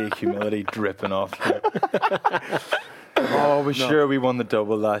 Fake humility dripping off. Sure we won the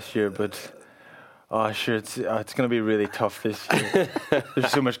double last year, but sure it's going to be really tough this year.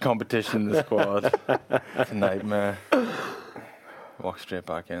 There's so much competition in the squad. It's a nightmare. Walk straight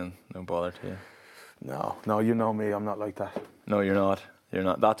back in, no bother to you. No, you know me. I'm not like that. No, you're not. You're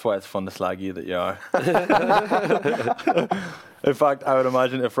not. That's why it's fun to slag you that you are. In fact, I would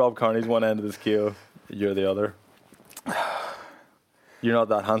imagine if Rob Kearney's one end of the scale, you're the other. You're not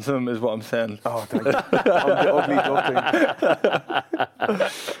that handsome, is what I'm saying. Oh, thank you. I'm the ugly duckling.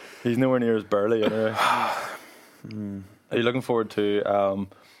 He's nowhere near as burly, anyway. Are you looking forward to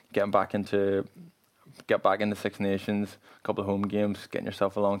get back into Six Nations, a couple of home games, getting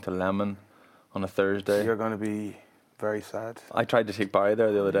yourself along to Lemon on a Thursday? You're going to be very sad. I tried to take Barry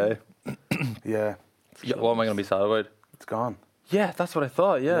there the other day. Yeah. What am I going to be sad about? It's gone. Yeah, that's what I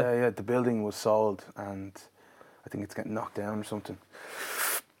thought, yeah. Yeah, the building was sold, and I think it's getting knocked down or something.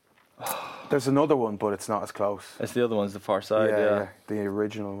 There's another one, but it's not as close. It's the other one's the far side, yeah. The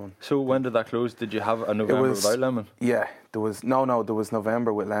original one. So when did that close? Did you have a November without Lemon? Yeah, there was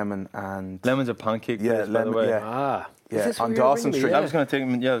November with Lemon, and Lemon's a pancake place, by the way. Yeah, on Dawson Street. I was going to take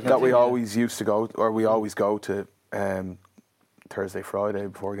him. Yeah, we always used to go, or we always go to Thursday, Friday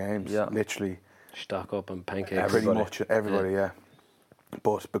before games. Yeah, literally stock up on pancakes. Pretty much everybody, yeah.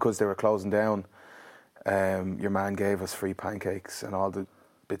 But because they were closing down, your man gave us free pancakes and all the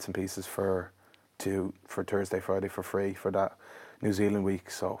bits and pieces for Thursday, Friday for free for that New Zealand week.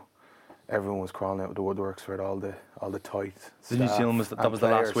 So everyone was crawling out of the woodworks for it. All the tight. The New Zealand was the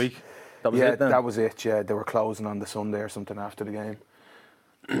last week. That was it. Then? That was it. Yeah, they were closing on the Sunday or something after the game.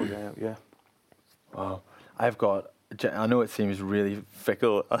 But, yeah. Wow. I know it seems really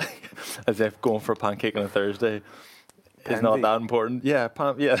fickle, as if going for a pancake on a Thursday is not that important. Yeah,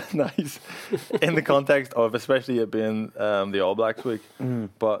 nice. In the context of especially it being the All Blacks week.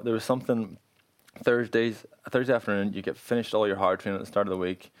 But there was something, Thursday afternoon, you get finished all your hard training at the start of the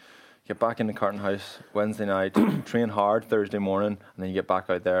week, get back into Carton House Wednesday night, train hard Thursday morning, and then you get back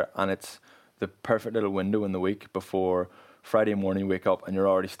out there, and it's the perfect little window in the week before Friday morning you wake up and you're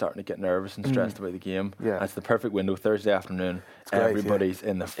already starting to get nervous and stressed about the game. Yeah. And it's the perfect window, Thursday afternoon. It's great, everybody's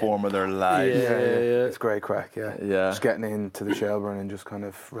in the form of their lives. Yeah. It's great crack, yeah. Just getting into the Shelbourne and just kind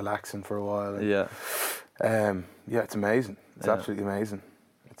of relaxing for a while. And, it's amazing. It's absolutely amazing.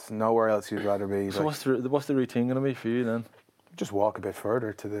 It's nowhere else you'd rather be. So what's the routine going to be for you then? Just walk a bit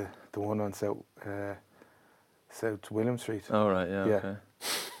further to the one on South William Street. Oh, right, yeah. Okay.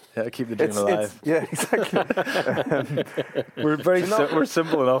 Yeah, keep the dream alive. Yeah, exactly. We're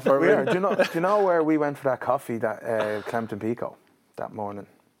simple enough, aren't we? We are. Do you know where we went for that coffee that Clempton Pico that morning?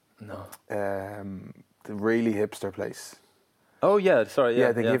 No. The really hipster place. Oh yeah, sorry.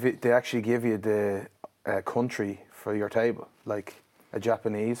 Yeah, they actually give you the country for your table, like a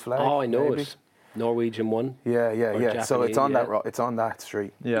Japanese flag. Oh, I know maybe. it. Norwegian one. Yeah. Japanese, so it's on that. It's on that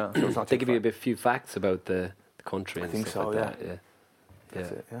street. Yeah. So it's not they give you a few facts about the country. I and think stuff so. like Yeah. That. That's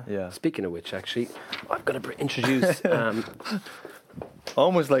it, yeah. Speaking of which, actually, I'm going to introduce.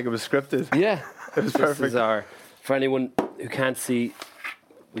 Almost like it was scripted. Yeah, it was perfect. For anyone who can't see,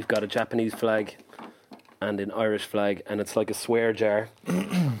 we've got a Japanese flag and an Irish flag, and it's like a swear jar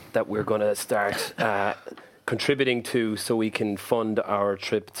that we're going to start contributing to so we can fund our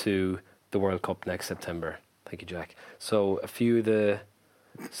trip to the World Cup next September. Thank you, Jack. So a few of the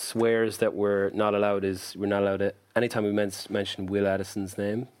swears that we're not allowed to, anytime we mention Will Addison's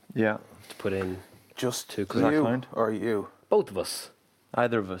name, to put in just to you or you, both of us,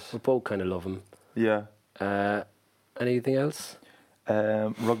 either of us, we both kind of love him. Yeah. Anything else?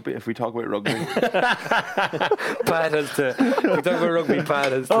 Rugby. If we talk about rugby, Pat has to. If we talk about rugby,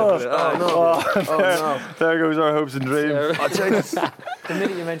 Pat has to. Oh no! There goes our hopes and dreams. I'll tell you this. The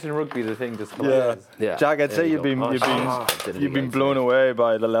minute you mentioned rugby, the thing just Yeah. Yeah. Jack, I'd There say you you've go. been you've been blown away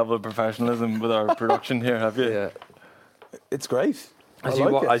by the level of professionalism with our production here, have you? Yeah. It's great. As I you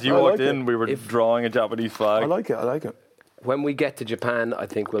like it. as you I walked like in, it. we were drawing a Japanese flag. I like it. When we get to Japan, I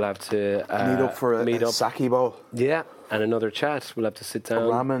think we'll have to Meet up for a sake bowl. Yeah, and another chat. We'll have to sit down.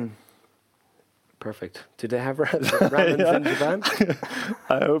 Ramen. Perfect. Do they have ramen in Japan?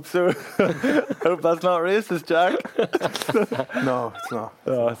 I hope so. I hope that's not racist, Jack. No, it's not.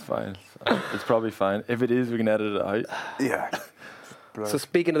 Oh, it's fine. It's probably fine. If it is, we can edit it out. Yeah. So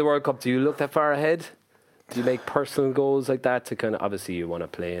speaking of the World Cup, do you look that far ahead? Do you make personal goals like that to kind of, obviously you want to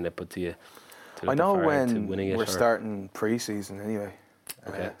play in it, but do you I know to when winning it, we're or? starting pre-season anyway.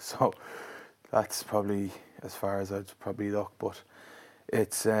 Okay. So that's probably as far as I'd probably look. But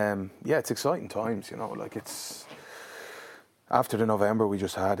it's it's exciting times. You know, like it's after the November we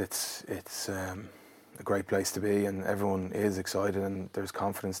just had. It's a great place to be, and everyone is excited, and there's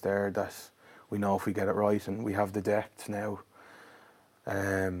confidence there that we know if we get it right, and we have the depth now.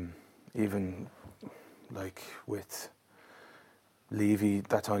 Even like with Levy,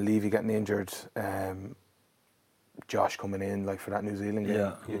 that time Levy getting injured, Josh coming in like for that New Zealand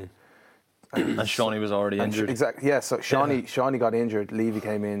game. Yeah. And Shawnee was already injured. Exactly. Yeah. So Shawnee got injured. Levy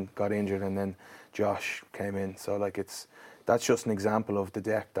came in, got injured, and then Josh came in. So like that's just an example of the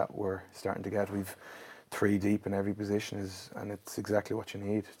depth that we're starting to get. We've 3 deep in every position, and it's exactly what you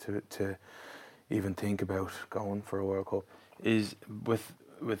need to even think about going for a World Cup. Is with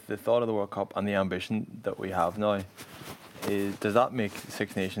the thought of the World Cup and the ambition that we have now, does that make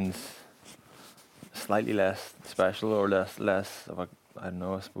Six Nations slightly less special or less of a, I don't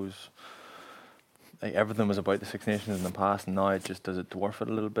know, I suppose, like everything was about the Six Nations in the past, and now does it dwarf it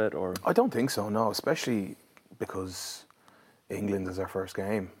a little bit? Or I don't think so, no, especially because England is our first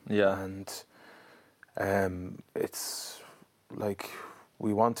game. Yeah. And it's like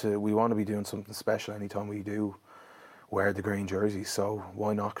we want to be doing something special anytime we do wear the green jersey, so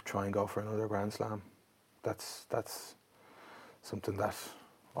why not try and go for another Grand Slam? That's something that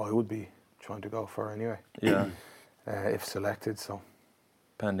I would be trying to go for anyway. Yeah. If selected, so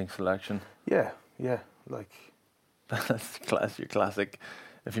Pending selection. yeah, like That's your classic.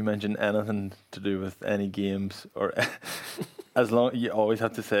 If you mention anything to do with any games, or as long you always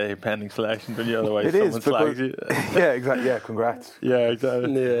have to say pending selection, but otherwise it someone is slags you. yeah, exactly. Yeah, congrats. Yeah,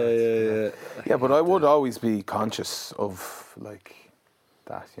 exactly. Yeah. Yeah, but I would always be conscious of like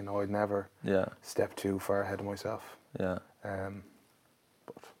that. You know, I'd never Yeah, step too far ahead of myself. yeah,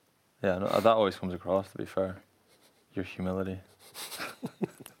 But yeah. No, that always comes across. To be fair, your humility,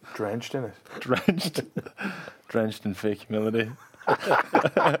 drenched in it. drenched in fake humility.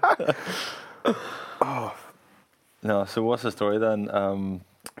 No, so what's the story then?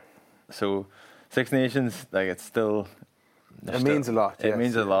 So Six Nations, like it's still. It means a lot. It yes,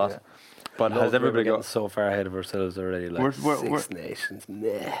 means a yeah, lot. yeah. But has everybody getting got so far ahead of ourselves already? Like Six Nations, nah.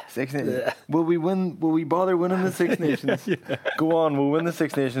 Six Nations? Will we win? Will we bother winning the Six Nations? Go on, we'll win the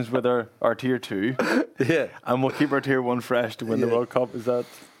Six Nations with our tier 2. Yeah. And we'll keep our tier 1 fresh to win the World Cup. Is that?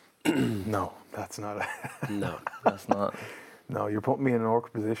 No, that's not it. No. That's not. No, you're putting me in an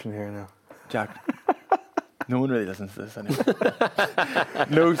awkward position here now. Jack. No one really listens to this anymore.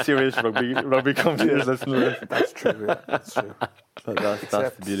 No serious rugby commentators listen to this. That's true. Yeah, that's true. That's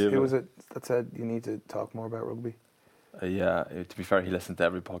the beauty of it. Who was it that said you need to talk more about rugby? Yeah, to be fair, he listens to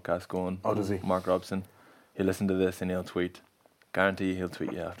every podcast going. Oh, does he? Mark Robson. He'll listen to this and he'll tweet. Guarantee he'll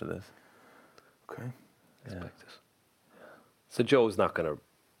tweet you after this. Okay. Yeah. So Joe's not going to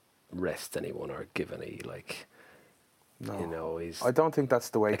rest anyone or give any, like, No. you know, he's I don't think that's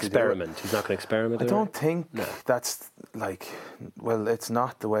the way experiment. to do it. He's not going to experiment. I don't think No. that's like, well, it's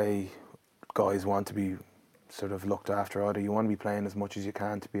not the way guys want to be sort of looked after either. You want to be playing as much as you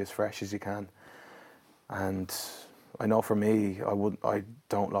can to be as fresh as you can. And I know for me, I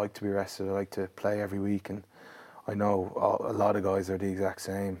don't like to be rested. I like to play every week, and I know a lot of guys are the exact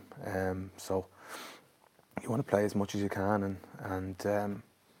same. So you want to play as much as you can and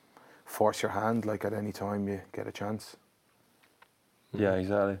force your hand like at any time you get a chance. Yeah,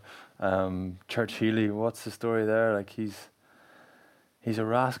 exactly. Church Healy, what's the story there? Like he's a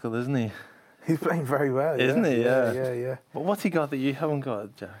rascal, isn't he? He's playing very well, Isn't he? Yeah. Yeah. But what's he got that you haven't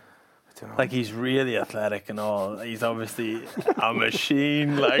got, Jack? I don't know. Like he's really athletic and all. He's obviously a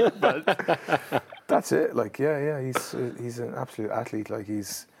machine. Like, but That's it. Like, yeah. He's an absolute athlete. Like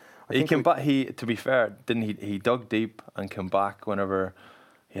he came back. To be fair, didn't he? He dug deep and came back whenever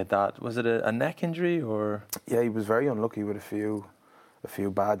he had that. Was it a neck injury or? Yeah, he was very unlucky with a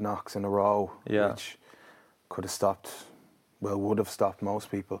few bad knocks in a row, Yeah. which could have stopped. Well, would have stopped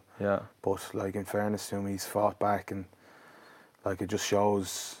most people. Yeah. But like in fairness to him, he's fought back, and like, it just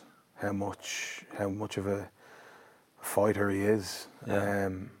shows how much of a fighter he is. Yeah.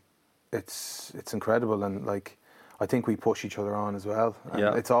 It's incredible, and like, I think we push each other on as well. And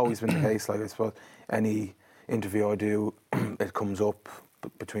Yeah. it's always been the case. Like, I suppose any interview I do, it comes up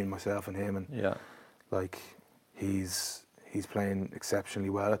between myself and him, and Yeah. like, he's playing exceptionally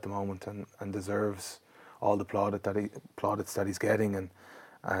well at the moment, and deserves all the plaudits that he's getting,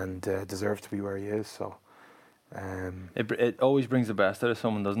 and deserves to be where he is. So It always brings the best out of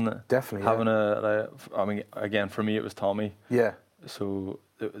someone, doesn't it? definitely, Having I mean, again, for me, it was Tommy. yeah. So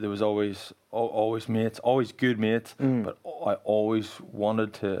there was always mates, always good mates, but I always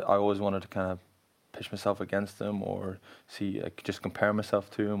wanted to kind of pitch myself against him, or just compare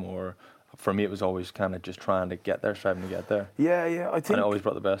myself to him, or for me it was always kind of just trying to get there, striving to get there. Yeah, I think. And it always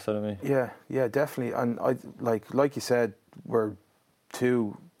brought the best out of me. Yeah, definitely. And I like you said, we're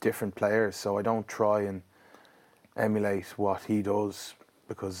two different players, so I don't try and emulate what he does,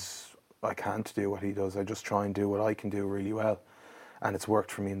 because I can't do what he does. I just try and do what I can do really well, and it's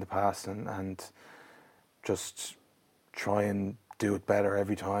worked for me in the past, and just try and do it better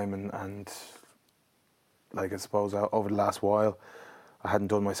every time. And like, I suppose over the last while, I hadn't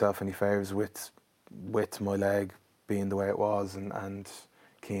done myself any favours with my leg being the way it was, and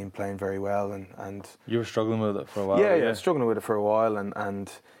Keane playing very well, and You were struggling with it for a while. yeah, struggling with it for a while, and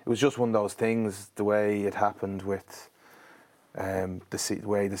it was just one of those things. The way it happened with the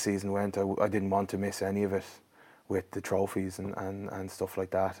way the season went, I didn't want to miss any of it with the trophies and stuff like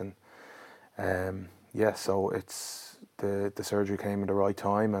that, and so it's the surgery came at the right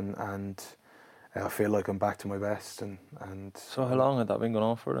time, and I feel like I'm back to my best, and So how long had that been going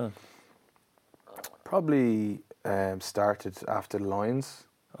on for then? probably started after the Lions.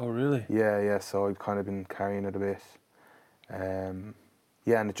 Oh really? Yeah. So I've kind of been carrying it a bit. And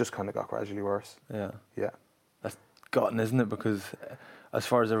it just kind of got gradually worse. Yeah. Yeah. That's gotten, isn't it? Because as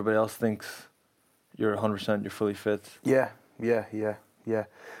far as everybody else thinks, you're 100%, you're fully fit. Yeah.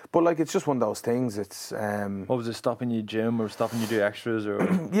 But like, it's just one of those things. It's What was it, stopping you gym or stopping you do extras or?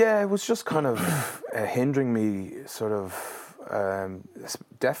 yeah, it was just kind of hindering me, sort of,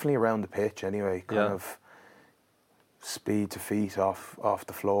 definitely around the pitch anyway. Kind of speed to feet off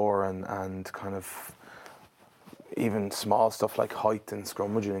the floor, and kind of even small stuff like height and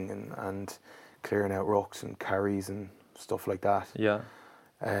scrummaging and clearing out rucks and carries and stuff like that. Yeah.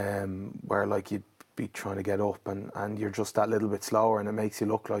 Where like you'd be trying to get up, and you're just that little bit slower, and it makes you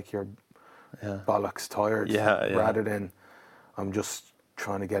look like you're bollocks tired, rather than I'm just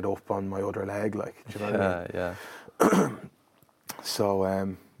trying to get up on my other leg, like, do you know what I mean? So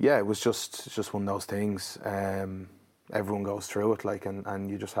it was just one of those things. Everyone goes through it, like, and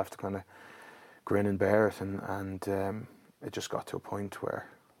you just have to kind of grin and bear it, and it just got to a point where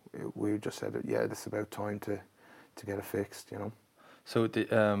we just said, this is about time to get it fixed, you know. So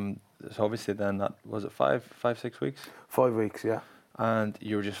so obviously then that was it 5-6 weeks? 5 weeks, yeah. And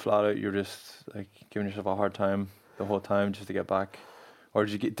you were just flat out, you were just like giving yourself a hard time the whole time just to get back, or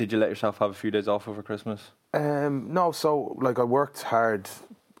did you let yourself have a few days off over Christmas? No, so like, I worked hard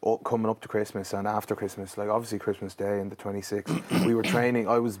coming up to Christmas and after Christmas. Like, obviously Christmas Day and the 26th, we were training.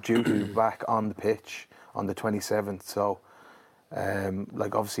 I was due to be back on the pitch on the 27th. So,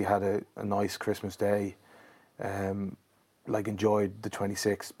 like, obviously had a nice Christmas Day. Like, enjoyed the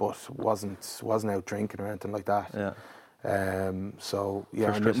 26th, but wasn't out drinking or anything like that. Yeah. So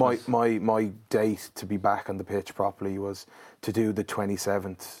yeah, First and my date to be back on the pitch properly was to do the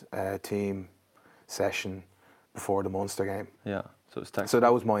 27th team session before the Munster game. Yeah. So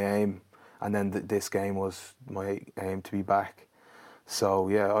that was my aim, and then this game was my aim to be back. So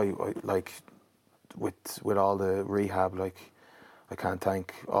yeah, I like with all the rehab, like, I can't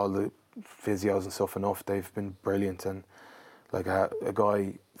thank all the physios and stuff enough. They've been brilliant, and like a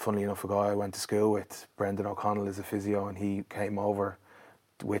guy, funnily enough, a guy I went to school with, Brendan O'Connell, is a physio, and he came over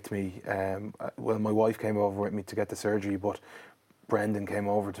with me. Well, my wife came over with me to get the surgery, but Brendan came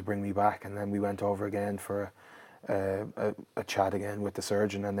over to bring me back, and then we went over again for a chat again with the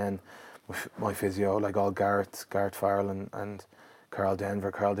surgeon, and then my physio, like all Garrett Farrell and Carl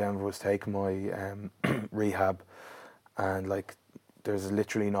Denver. Carl Denver was taking my rehab, and like, there's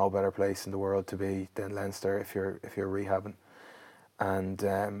literally no better place in the world to be than Leinster if you're rehabbing, and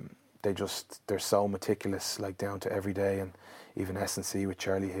they're so meticulous, like, down to every day, and even S&C with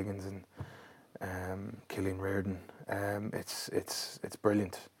Charlie Higgins and Killian Reardon, it's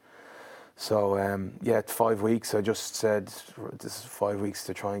brilliant. So it's 5 weeks. I just said this is 5 weeks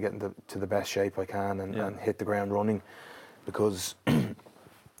to try and get to the best shape I can, and hit the ground running, because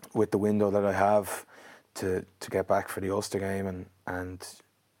with the window that I have to get back for the Ulster game and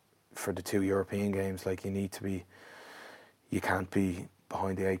for the 2 European games, like, you need to be you can't be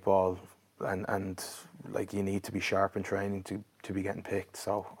behind the 8 ball, and like you need to be sharp in training to be getting picked.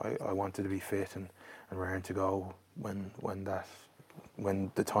 So I wanted to be fit and raring to go when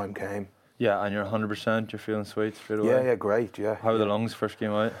the time came. Yeah, and you're 100%. You're feeling sweet straight away. Yeah, great. Yeah. How were the lungs first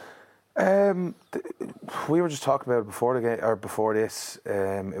game out? We were just talking about it before the game or before this.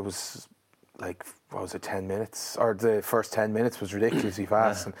 It was like, what was it, 10 minutes? Or the first 10 minutes was ridiculously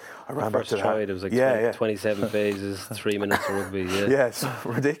fast. And I ran back First to try, that. it was like Yeah. 27 phases, 3 minutes of rugby. Yeah. Yeah, it's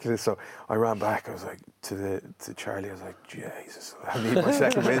ridiculous. So I ran back. I was like to Charlie. I was like, Jesus, I need my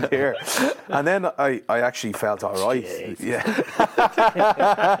second win here. And then I actually felt all right. Jesus. Yeah.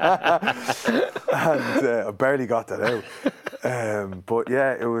 And I barely got that out. But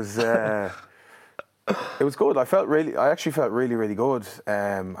yeah, it was good. I actually felt really, really good.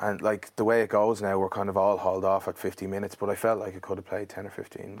 And like the way it goes now, we're kind of all hauled off at 50 minutes. But I felt like I could have played 10 or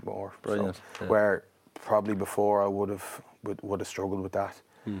 15 more. Brilliant. So, Yeah. where probably before I would have struggled with that.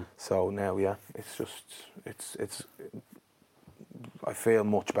 So now, yeah, it's just it's. I feel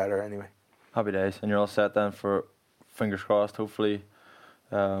much better anyway. Happy days. And you're all set then for, fingers crossed, hopefully,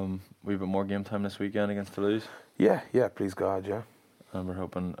 we've got more game time this weekend against Toulouse. Yeah, please God, yeah. And we're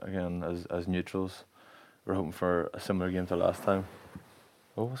hoping, again, as neutrals, we're hoping for a similar game to last time.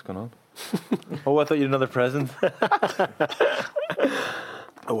 Oh, what's going on? Oh, I thought you had another present.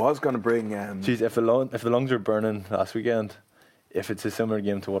 I was going to bring... Jeez, if the lungs are burning last weekend, if it's a similar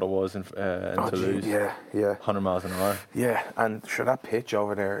game to what it was in Toulouse, yeah. 100 miles an hour. Yeah, and sure, that pitch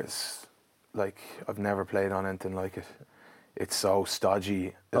over there is like, I've never played on anything like it. It's so stodgy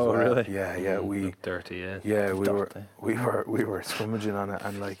as Oh, well. really? Yeah, we Looked dirty, yeah. yeah, we Dirty. were swimmaging on it,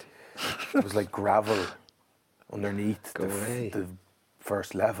 and like it was like gravel underneath Go away. the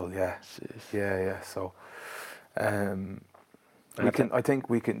first level, yeah. Jeez. Yeah. So I think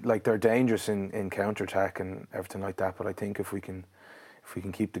we can, like, they're dangerous in counter attack and everything like that, but I think if we can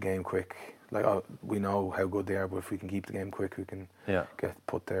keep the game quick, like, we know how good they are, but if we can keep the game quick, we can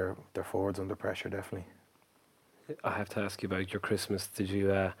put their forwards under pressure, definitely. I have to ask you about your Christmas. Did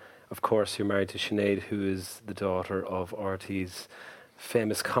you, of course, you're married to Sinead, who is the daughter of RT's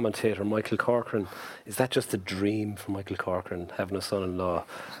famous commentator, Michael Corcoran. Is that just a dream for Michael Corcoran, having a son-in-law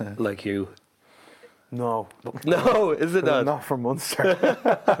like you? No, Is it not? Not from Munster.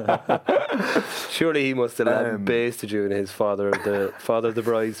 Surely he must have lambasted you in his father of the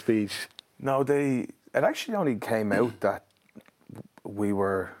bride speech. No, it actually only came out that we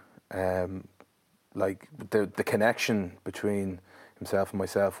were... like the connection between himself and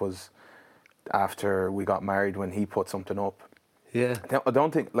myself was after we got married, when he put something up. Yeah. I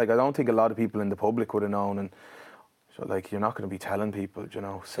don't think a lot of people in the public would have known, and so, like, you're not going to be telling people, you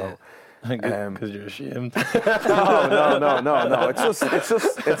know. So Because you're ashamed. no. It's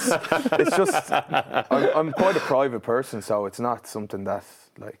just. I'm quite a private person, so it's not something that,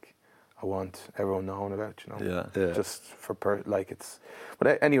 like, I want everyone knowing about, you know. Yeah. Just for it's.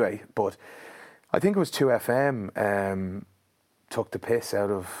 But anyway, I think it was 2FM took the piss out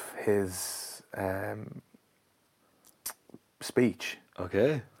of his speech.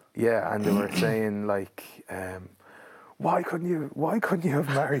 Okay. Yeah, and they were saying, like, why couldn't you have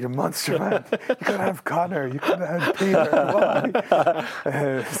married a monster man? You could have Connor, you could have had Peter.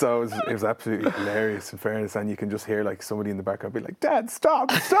 Why? So it was absolutely hilarious, in fairness, and you can just hear, like, somebody in the background be like, "Dad,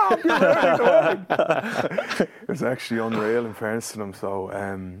 stop, you're ruining the wedding." It was actually unreal, in fairness to them. So,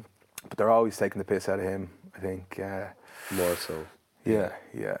 but they're always taking the piss out of him, I think. More so. Yeah.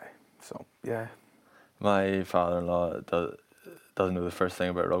 So, yeah. My father-in-law doesn't know the first thing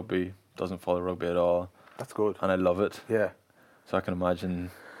about rugby, doesn't follow rugby at all. That's good. And I love it. Yeah. So I can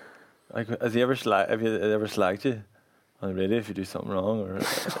imagine. Like, have you ever slagged you on the radio if you do something wrong? Or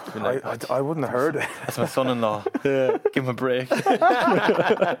I wouldn't have heard it. That's my son-in-law. Give him a break.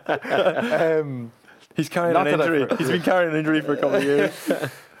 He's carrying an injury. He's been carrying an injury for a couple of years.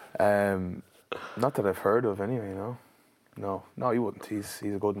 Not that I've heard of, anyway. No, he wouldn't. He's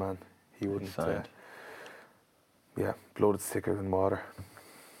a good man. He wouldn't. Yeah, blood is thicker than water.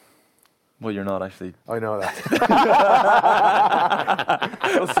 Well, you're not actually. I know that.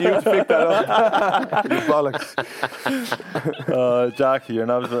 Just you to pick that up. You bollocks. Jack, you're an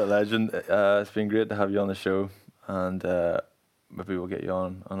absolute legend. It's been great to have you on the show, and maybe we'll get you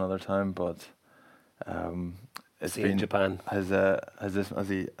on another time. But it's been in Japan. Has it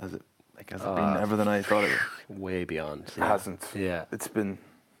been everything I thought it was? Way beyond. It hasn't. Yeah. It's been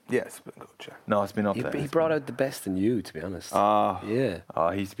good, yeah. No, it's been up there. He brought out the best in you, to be honest. Yeah.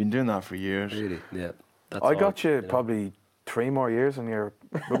 He's been doing that for years. Really, yeah. That's I got you probably 3 more years in your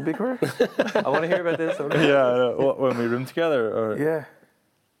rugby career. I want to hear about this. Yeah, when we roomed together, or Yeah.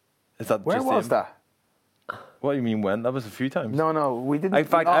 is that Where just was that? What do you mean when? That was a few times. No, we didn't. In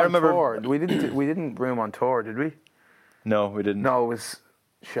fact, not I on remember- tour. We didn't bring him on tour, did we? No, we didn't. No, it was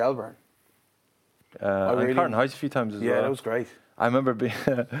Shelburne. And really- Carton House a few times as well. Yeah, that was great. I remember being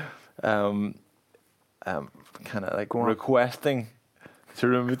kind of like requesting to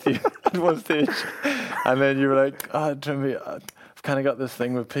room with you at one stage, and then you were like, "Oh, Jimmy, I've kind of got this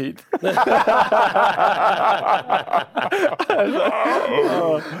thing with Pete." See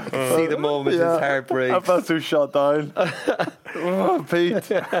the moment, Yeah. it's heartbreak. I felt so shut down. Oh, Pete.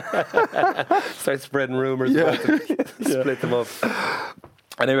 Start spreading rumours Yeah. about them. Split them up.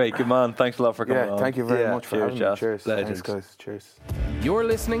 Anyway, good man. Thanks a lot for coming Yeah, on. thank you very Yeah, much for cheers, having me. Jazz. Cheers. Legends. Thanks, guys. Cheers. You're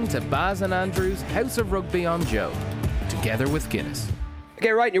listening to Baz and Andrew's House of Rugby on Joe, together with Guinness.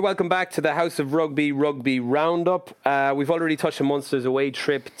 Okay, right, and you're welcome back to the House of Rugby Roundup. We've already touched on Munster's away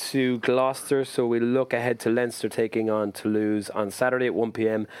trip to Gloucester, so we'll look ahead to Leinster taking on Toulouse on Saturday at 1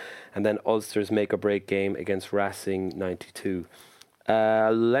 p.m, and then Ulster's make-or-break game against Racing 92.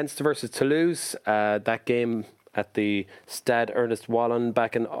 Leinster versus Toulouse, that game at the Stade Ernest Wallon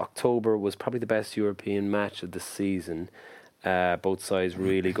back in October was probably the best European match of the season. Both sides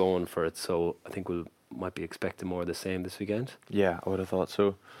really going for it, so I think we might be expecting more of the same this weekend. Yeah, I would have thought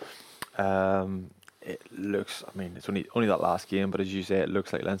so. It looks, I mean, it's only that last game, but as you say, it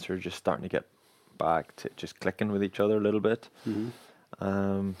looks like Leinster are just starting to get back to just clicking with each other a little bit.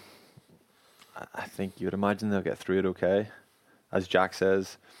 I think you would imagine they'll get through it okay. As Jack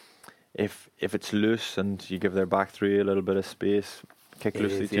says, if it's loose and you give their back three a little bit of space, kick It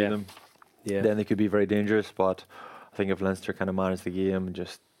loosely is, to yeah. them, Yeah. then they could be very dangerous. But I think if Leinster kind of manage the game and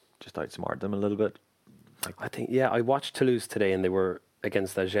just outsmart them a little bit. I think, I watched Toulouse today, and they were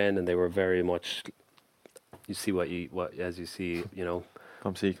against Agen, and they were very much. You see what as you see, you know.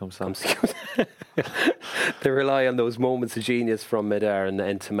 Come see, come stand. They rely on those moments of genius from Medar and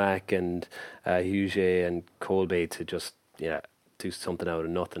Ntamak and Huget and Colby to just do something out of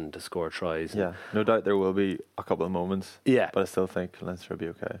nothing to score tries. Yeah, no doubt there will be a couple of moments. Yeah. But I still think Leinster will be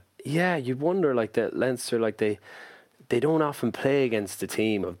okay. Yeah, you'd wonder like that Leinster, like they don't often play against a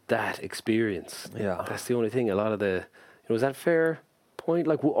team of that experience. Yeah. That's the only thing. A lot of the, is that a fair point?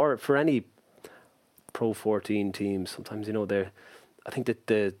 Like, or for any Pro 14 teams, sometimes I think that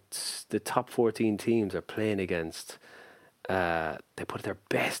the top 14 teams are playing against. They put their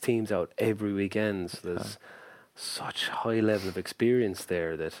best teams out every weekend. So there's such high level of experience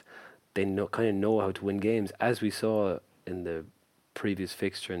there that they kind of know how to win games, as we saw in the previous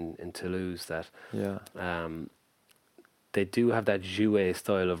fixture in Toulouse. That they do have that jouet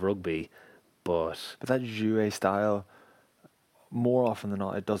style of rugby, but that jouet style, more often than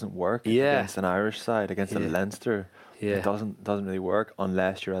not, it doesn't work Yeah. against an Irish side, against a Yeah. Leinster. Yeah. It doesn't really work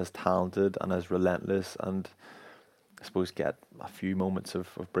unless you're as talented and as relentless and I suppose get a few moments of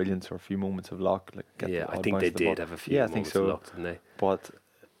brilliance or a few moments of luck. Like get the I odd think bounce they of the ball. did have a few Yeah, I moments think so. of luck, didn't they? But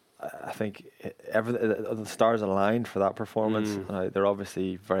I think the stars aligned for that performance. They're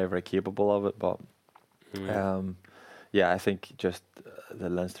obviously very, very capable of it. But I think just the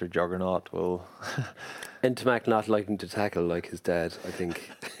Leinster juggernaut will. Ntamak not liking to tackle like his dad, I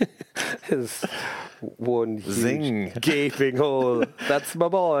think, is one huge Zing. gaping hole. That's my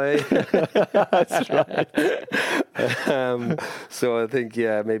boy. That's right. So I think,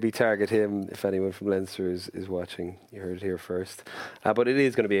 maybe target him if anyone from Leinster is watching. You heard it here first. But it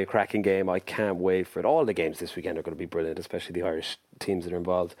is going to be a cracking game. I can't wait for it. All the games this weekend are going to be brilliant, especially the Irish teams that are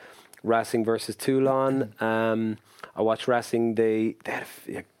involved. Racing versus Toulon. I watched Racing. They had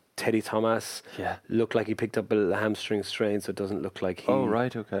Teddy Thomas looked like he picked up a hamstring strain, so it doesn't look like he... Oh,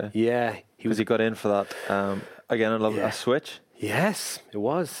 right, okay. Yeah. Because he got in for that, again, I love a switch. Yes, it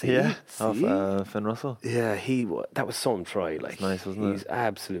was. See? Of Finn Russell. Yeah, that was some try. Like, It's nice, wasn't it? He's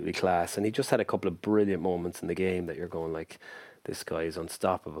absolutely class, and he just had a couple of brilliant moments in the game that you're going like, this guy is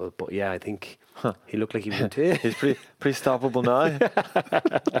unstoppable. But yeah, I think he looked like he was into it. He's pretty stoppable now.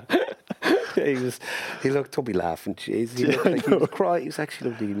 He looked. Don't be laughing, jeez. He looked like he was crying. He was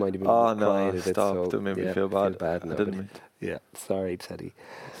actually looking. He might have been crying a bit. Stop! So, Don't make me yeah, feel bad. now, I didn't mean. Yeah, sorry, Teddy.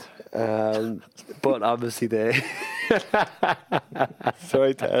 But obviously they.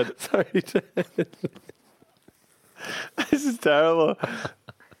 Sorry, Ted. Sorry, Ted. This is terrible.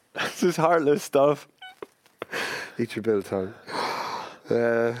 This is heartless stuff. Eat your bill tongue.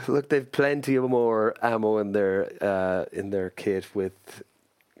 Look, they've plenty of more ammo in their kit with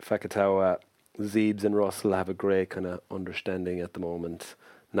Fakatawa. Zeebs and Russell have a great kind of understanding at the moment.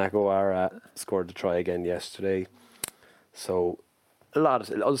 Nagawara scored the try again yesterday. So a lot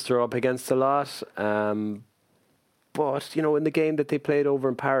of Ulster up against a lot. But, in the game that they played over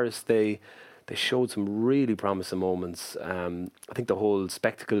in Paris, they showed some really promising moments. I think the whole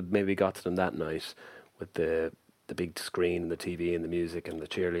spectacle maybe got to them that night with the big screen and the TV and the music and the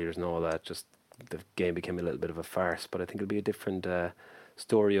cheerleaders and all that, just the game became a little bit of a farce. But I think it'll be a different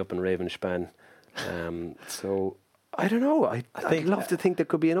story up in Ravenspan. So I don't know. I'd love to think there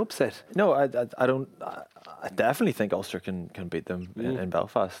could be an upset. No, I don't. I definitely think Ulster can beat them in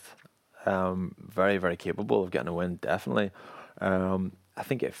Belfast. Very, very capable of getting a win. Definitely. I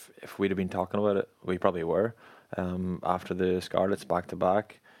think if we'd have been talking about it, we probably were. After the Scarlets back to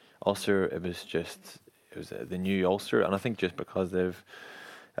back, Ulster, it was the new Ulster, and I think just because they've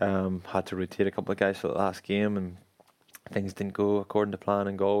had to rotate a couple of guys for the last game and things didn't go according to plan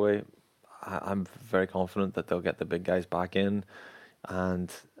in Galway, I'm very confident that they'll get the big guys back in,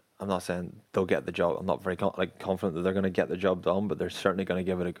 and I'm not saying they'll get the job. I'm not very confident that they're going to get the job done, but they're certainly going to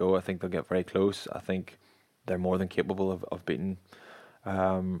give it a go. I think they'll get very close. I think they're more than capable of beating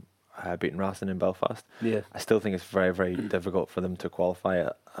Racing in Belfast. Yeah, I still think it's very, very difficult for them to qualify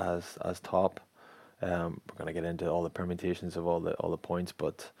as top. We're going to get into all the permutations of all the points,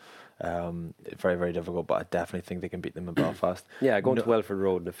 but it's very, very difficult. But I definitely think they can beat them in Belfast. Yeah, going to Welford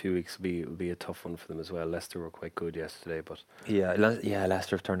Road in a few weeks will be a tough one for them as well. Leicester were quite good yesterday, but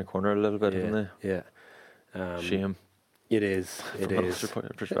Leicester have turned the corner a little bit, haven't they? Yeah, shame. It is. It is. From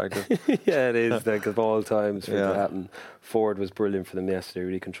a perspective. Yeah, it is. Like of all times for that, and Ford was brilliant for them yesterday.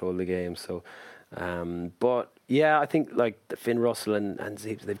 Really controlled the game. So, but yeah, I think like Finn Russell and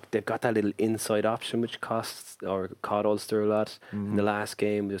Zeebs, they've got that little inside option which caught Ulster a lot in the last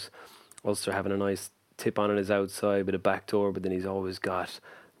game. Just Ulster having a nice tip on his outside with a back door, but then he's always got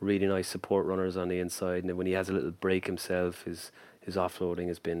really nice support runners on the inside. And when he has a little break himself, his offloading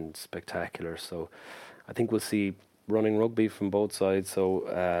has been spectacular. So, I think we'll see running rugby from both sides,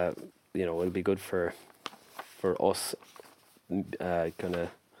 so it'll be good for us kind of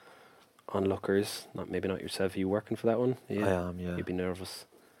onlookers. Maybe not yourself. Are you working for that one? Yeah. I am. Yeah. You'd be nervous.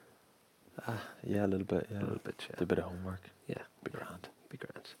 Yeah, a little bit. Yeah, a little bit. Yeah. Do a bit of homework. Yeah, be grand.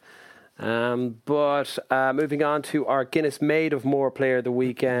 But moving on to our Guinness Maid of More Player of the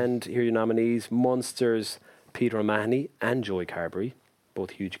Weekend. Here are your nominees: Munster's Peter O'Mahony and Joey Carbery, both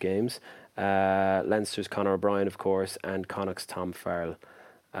huge games. Leinster's Conor O'Brien, of course, and Connacht's Tom Farrell.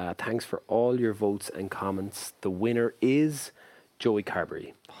 Thanks for all your votes and comments. The winner is Joey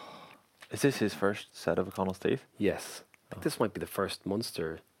Carbery. Is this his first set of O'Connell's teeth? Yes. I think this might be the first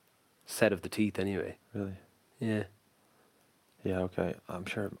Munster set of the teeth anyway. Really? Yeah. Yeah, okay. I'm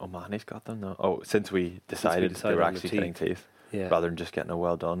sure O'Mahony's got them now. Oh, since we decided they were actually getting teeth. Yeah. Rather than just getting a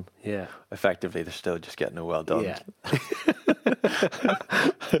well done. Yeah. Effectively, they're still just getting a well done. Yeah.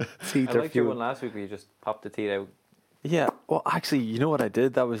 I liked your one last week where you just popped the teeth out. Yeah. Well, actually, you know what I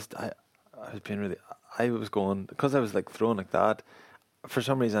did? I was going, because I was like throwing like that. For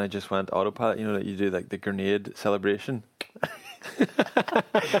some reason, I just went autopilot. You know that you do like the grenade celebration. So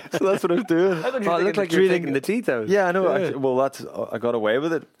that's what I was doing. It looked like you were taking the teeth out. Yeah, I know. Yeah. I got away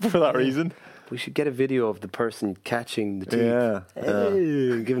with it for that reason. We should get a video of the person catching the teeth. Yeah.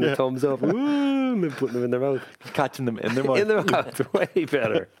 Hey, giving a thumbs up. Ooh, and then putting them in their mouth. Catching them in their mouth. In their mouth. Way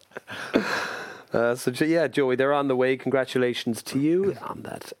better. Joey, they're on the way. Congratulations to you on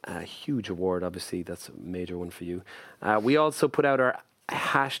that huge award. Obviously, that's a major one for you. We also put out our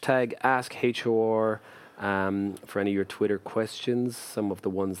hashtag AskHOR for any of your Twitter questions. Some of the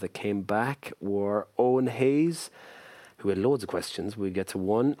ones that came back were Owen Hayes, who had loads of questions. We'll get to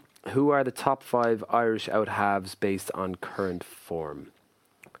one. Who are the top 5 Irish out-halves based on current form?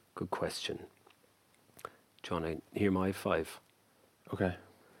 Good question. Do you want to hear my 5? Okay.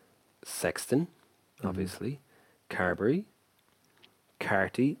 Sexton, obviously. Carbery.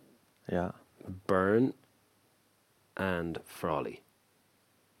 Carty. Yeah. Byrne. And Frawley.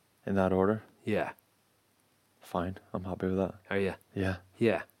 In that order? Yeah. Fine. I'm happy with that. Are you? Yeah.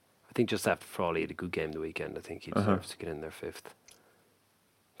 Yeah. I think just after Frawley had a good game the weekend, I think he deserves to get in there 5th.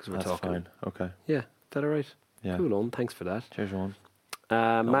 Because we're talking. Fine. Okay. Yeah. Is that all right? Yeah. Cool on. Thanks for that. Cheers, Owen.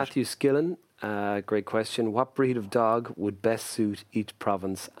 Matthew Skillen, great question. What breed of dog would best suit each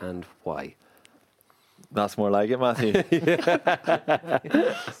province and why? That's more like it, Matthew.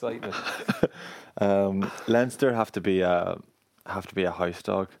 Excitement. Leinster have to be a house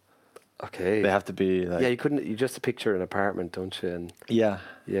dog. Okay. They have to be like... Yeah, you just picture an apartment, don't you? And yeah.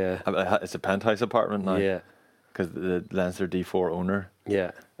 Yeah. It's a penthouse apartment now. Yeah. Because the Leinster D4 owner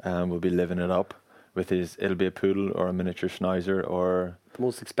yeah. Will be living it up with it'll be a poodle or a miniature schnauzer or... The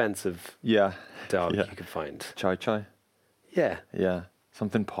most expensive dog you could find. Chai. Yeah. Yeah.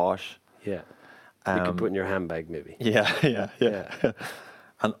 Something posh. Yeah. You could put in your handbag maybe. Yeah.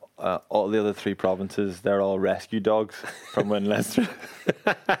 And all the other 3 provinces, they're all rescue dogs from when Leinster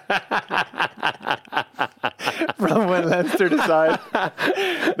from when Leinster decide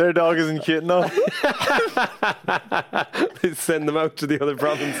their dog isn't cute enough. They send them out to the other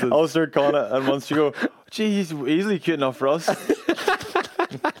provinces. Ulster, Connacht and Munster go, gee, he's easily cute enough for us.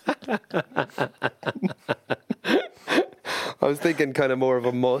 I was thinking kind of more of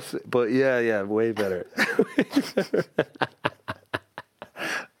a mutt, but yeah, way better.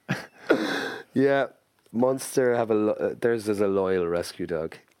 Yeah, Munster have theirs is a loyal rescue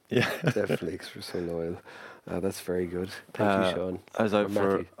dog. Yeah, Definitely, because we're so loyal. That's very good. Thank you, Sean. I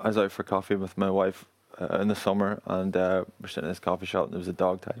was out for coffee with my wife in the summer, and we're sitting in this coffee shop, and there was a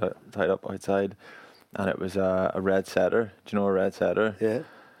dog tied up outside, and it was a red setter. Do you know a red setter? Yeah.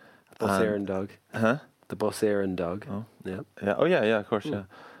 Bus Éireann dog. Huh? The Bus Éireann dog. Oh. Yeah. Yeah. Oh yeah, of course, yeah.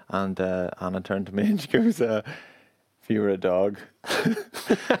 And Anna turned to me and she goes, "If you were a dog,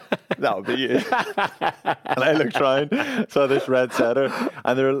 that would be you." And I looked round, saw this red setter,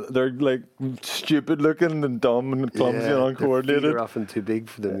 and they're like stupid looking and dumb and clumsy and uncoordinated. They're often too big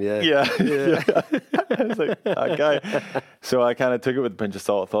for them. Yeah. Yeah. I was like, that guy. So I kind of took it with a pinch of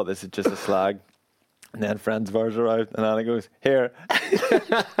salt. Thought this is just a slag. And then friends of ours arrived, and Anna goes, "Here."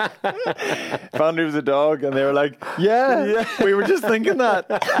 Found he was a dog, and they were like, yeah, we were just thinking that.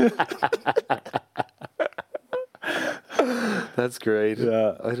 That's great.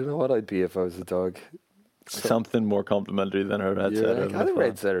 Yeah. I don't know what I'd be if I was a dog. Something more complimentary than her red setter. I think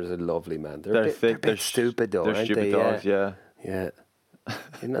red setters are lovely, man. They're thick. They're stupid, though. They're aren't stupid they? dogs, yeah. Yeah.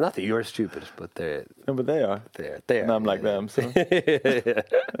 Not that you're stupid, but they're. No, but they are. They are. And I'm like them, so.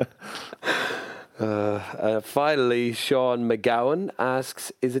 Finally, Sean McGowan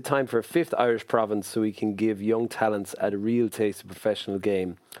asks, is it time for a fifth Irish province so we can give young talents a real taste of professional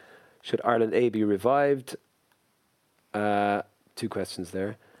game? Should Ireland A be revived? Two questions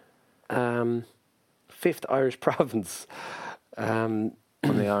there. Fifth Irish province. On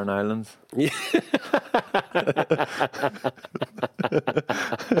the Aran Islands.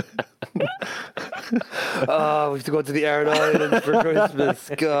 Oh, we have to go to the Aran Islands for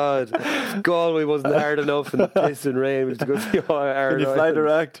Christmas. God. If Galway wasn't hard enough in the piss and rain, we have to go to the Aran Can you Islands. fly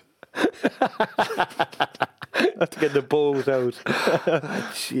direct? Have to get the boat out.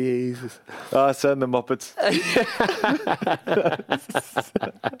 Oh, Jesus. Send the Muppets.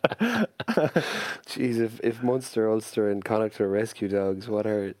 Jeez, if Munster, Ulster and Connacht are rescue dogs, what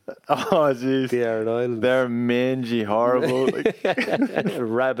are Oh, jeez. the Aran Islands? They're mangy, horrible.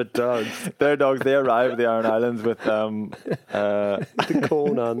 Rabbit dogs. Their dogs, they arrive at the Aran Islands with The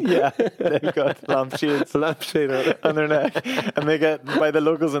cone on. yeah, they've got lampshades Lampshade on. on their neck, and they get, by the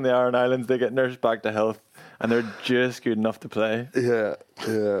locals in the Aran Islands, they get nursed back to health, and they're just good enough to play. Yeah.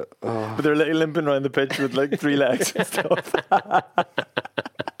 Oh. But they're like limping around the pitch with like 3 legs and stuff.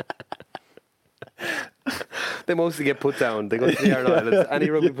 They mostly get put down. They go to the Aran Islands. Any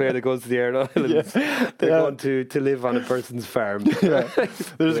rugby player that goes to the Aran Islands, they're going to live on a person's farm. Yeah.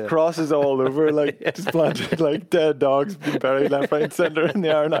 There's crosses all over, like just planted like dead dogs being buried left, right, and centre in the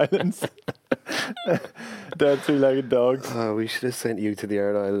Aran Islands. Dead 3-legged dogs. Oh, we should have sent you to the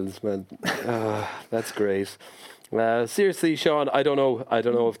Aran Islands, man. That's great. Seriously, Sean, I don't know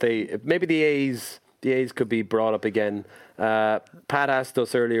if maybe the A's could be brought up again. Pat asked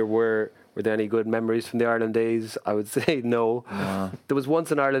us earlier, were there any good memories from the Ireland days? I would say no. There was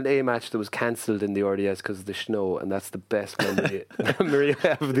once an Ireland A match that was cancelled in the RDS because of the snow, and that's the best memory I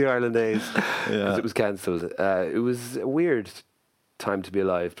have of the Ireland A's, because it was cancelled. It was a weird time to be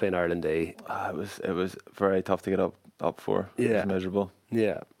alive playing Ireland A. It was very tough to get up for. It was miserable.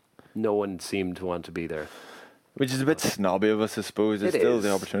 Yeah. No one seemed to want to be there. Which is a bit snobby of us, I suppose. It's still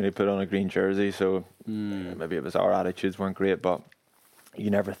the opportunity to put on a green jersey, so maybe it was our attitudes weren't great, but you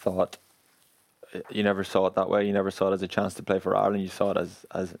never saw it that way. You never saw it as a chance to play for Ireland. You saw it as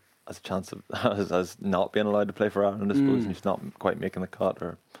a chance of as not being allowed to play for Ireland, I suppose, and just not quite making the cut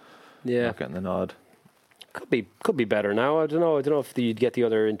or not getting the nod. Could be better now. I don't know if you'd get the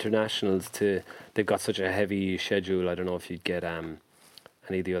other internationals to. They've got such a heavy schedule. I don't know if you'd get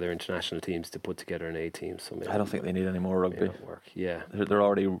any of the other international teams to put together an A team. So maybe I don't think they need any more rugby. Work. Yeah, they're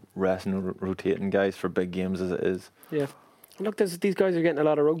already resting and rotating guys for big games as it is. Yeah, and look, these guys are getting a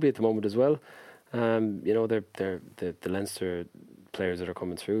lot of rugby at the moment as well. They're the Leinster players that are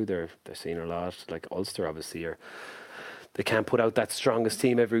coming through. They're seeing a lot. Like Ulster, obviously, they can't put out that strongest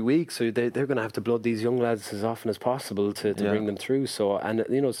team every week, so they're going to have to blood these young lads as often as possible to bring them through. So, and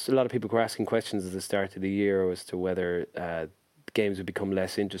a lot of people were asking questions at the start of the year as to whether games would become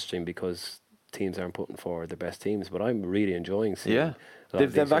less interesting because teams aren't putting forward their best teams. But I'm really enjoying seeing. Yeah,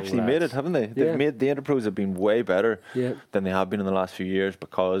 they've actually made it, haven't they? They've made the Interpros have been way better than they have been in the last few years,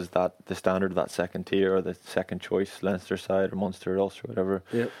 because the standard of that second tier or the second choice Leinster side or Munster or Ulster, whatever.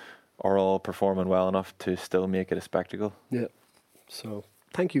 Yeah. are all performing well enough to still make it a spectacle. Yeah. So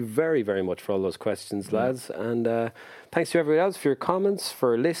thank you very, very much for all those questions, lads. And thanks to everyone else for your comments,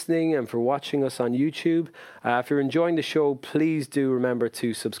 for listening and for watching us on YouTube. If you're enjoying the show, please do remember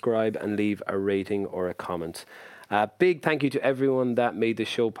to subscribe and leave a rating or a comment. Big thank you to everyone that made the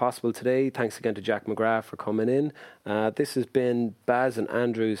show possible today. Thanks again to Jack McGrath for coming in. This has been Baz and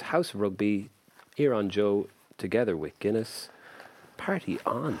Andrew's House of Rugby here on Joe, together with Guinness. Party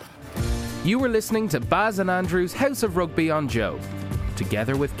on. You were listening to Baz and Andrew's House of Rugby on Joe,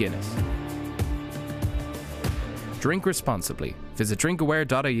 together with Guinness. Drink responsibly. Visit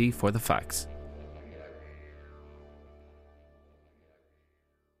drinkaware.ie for the facts.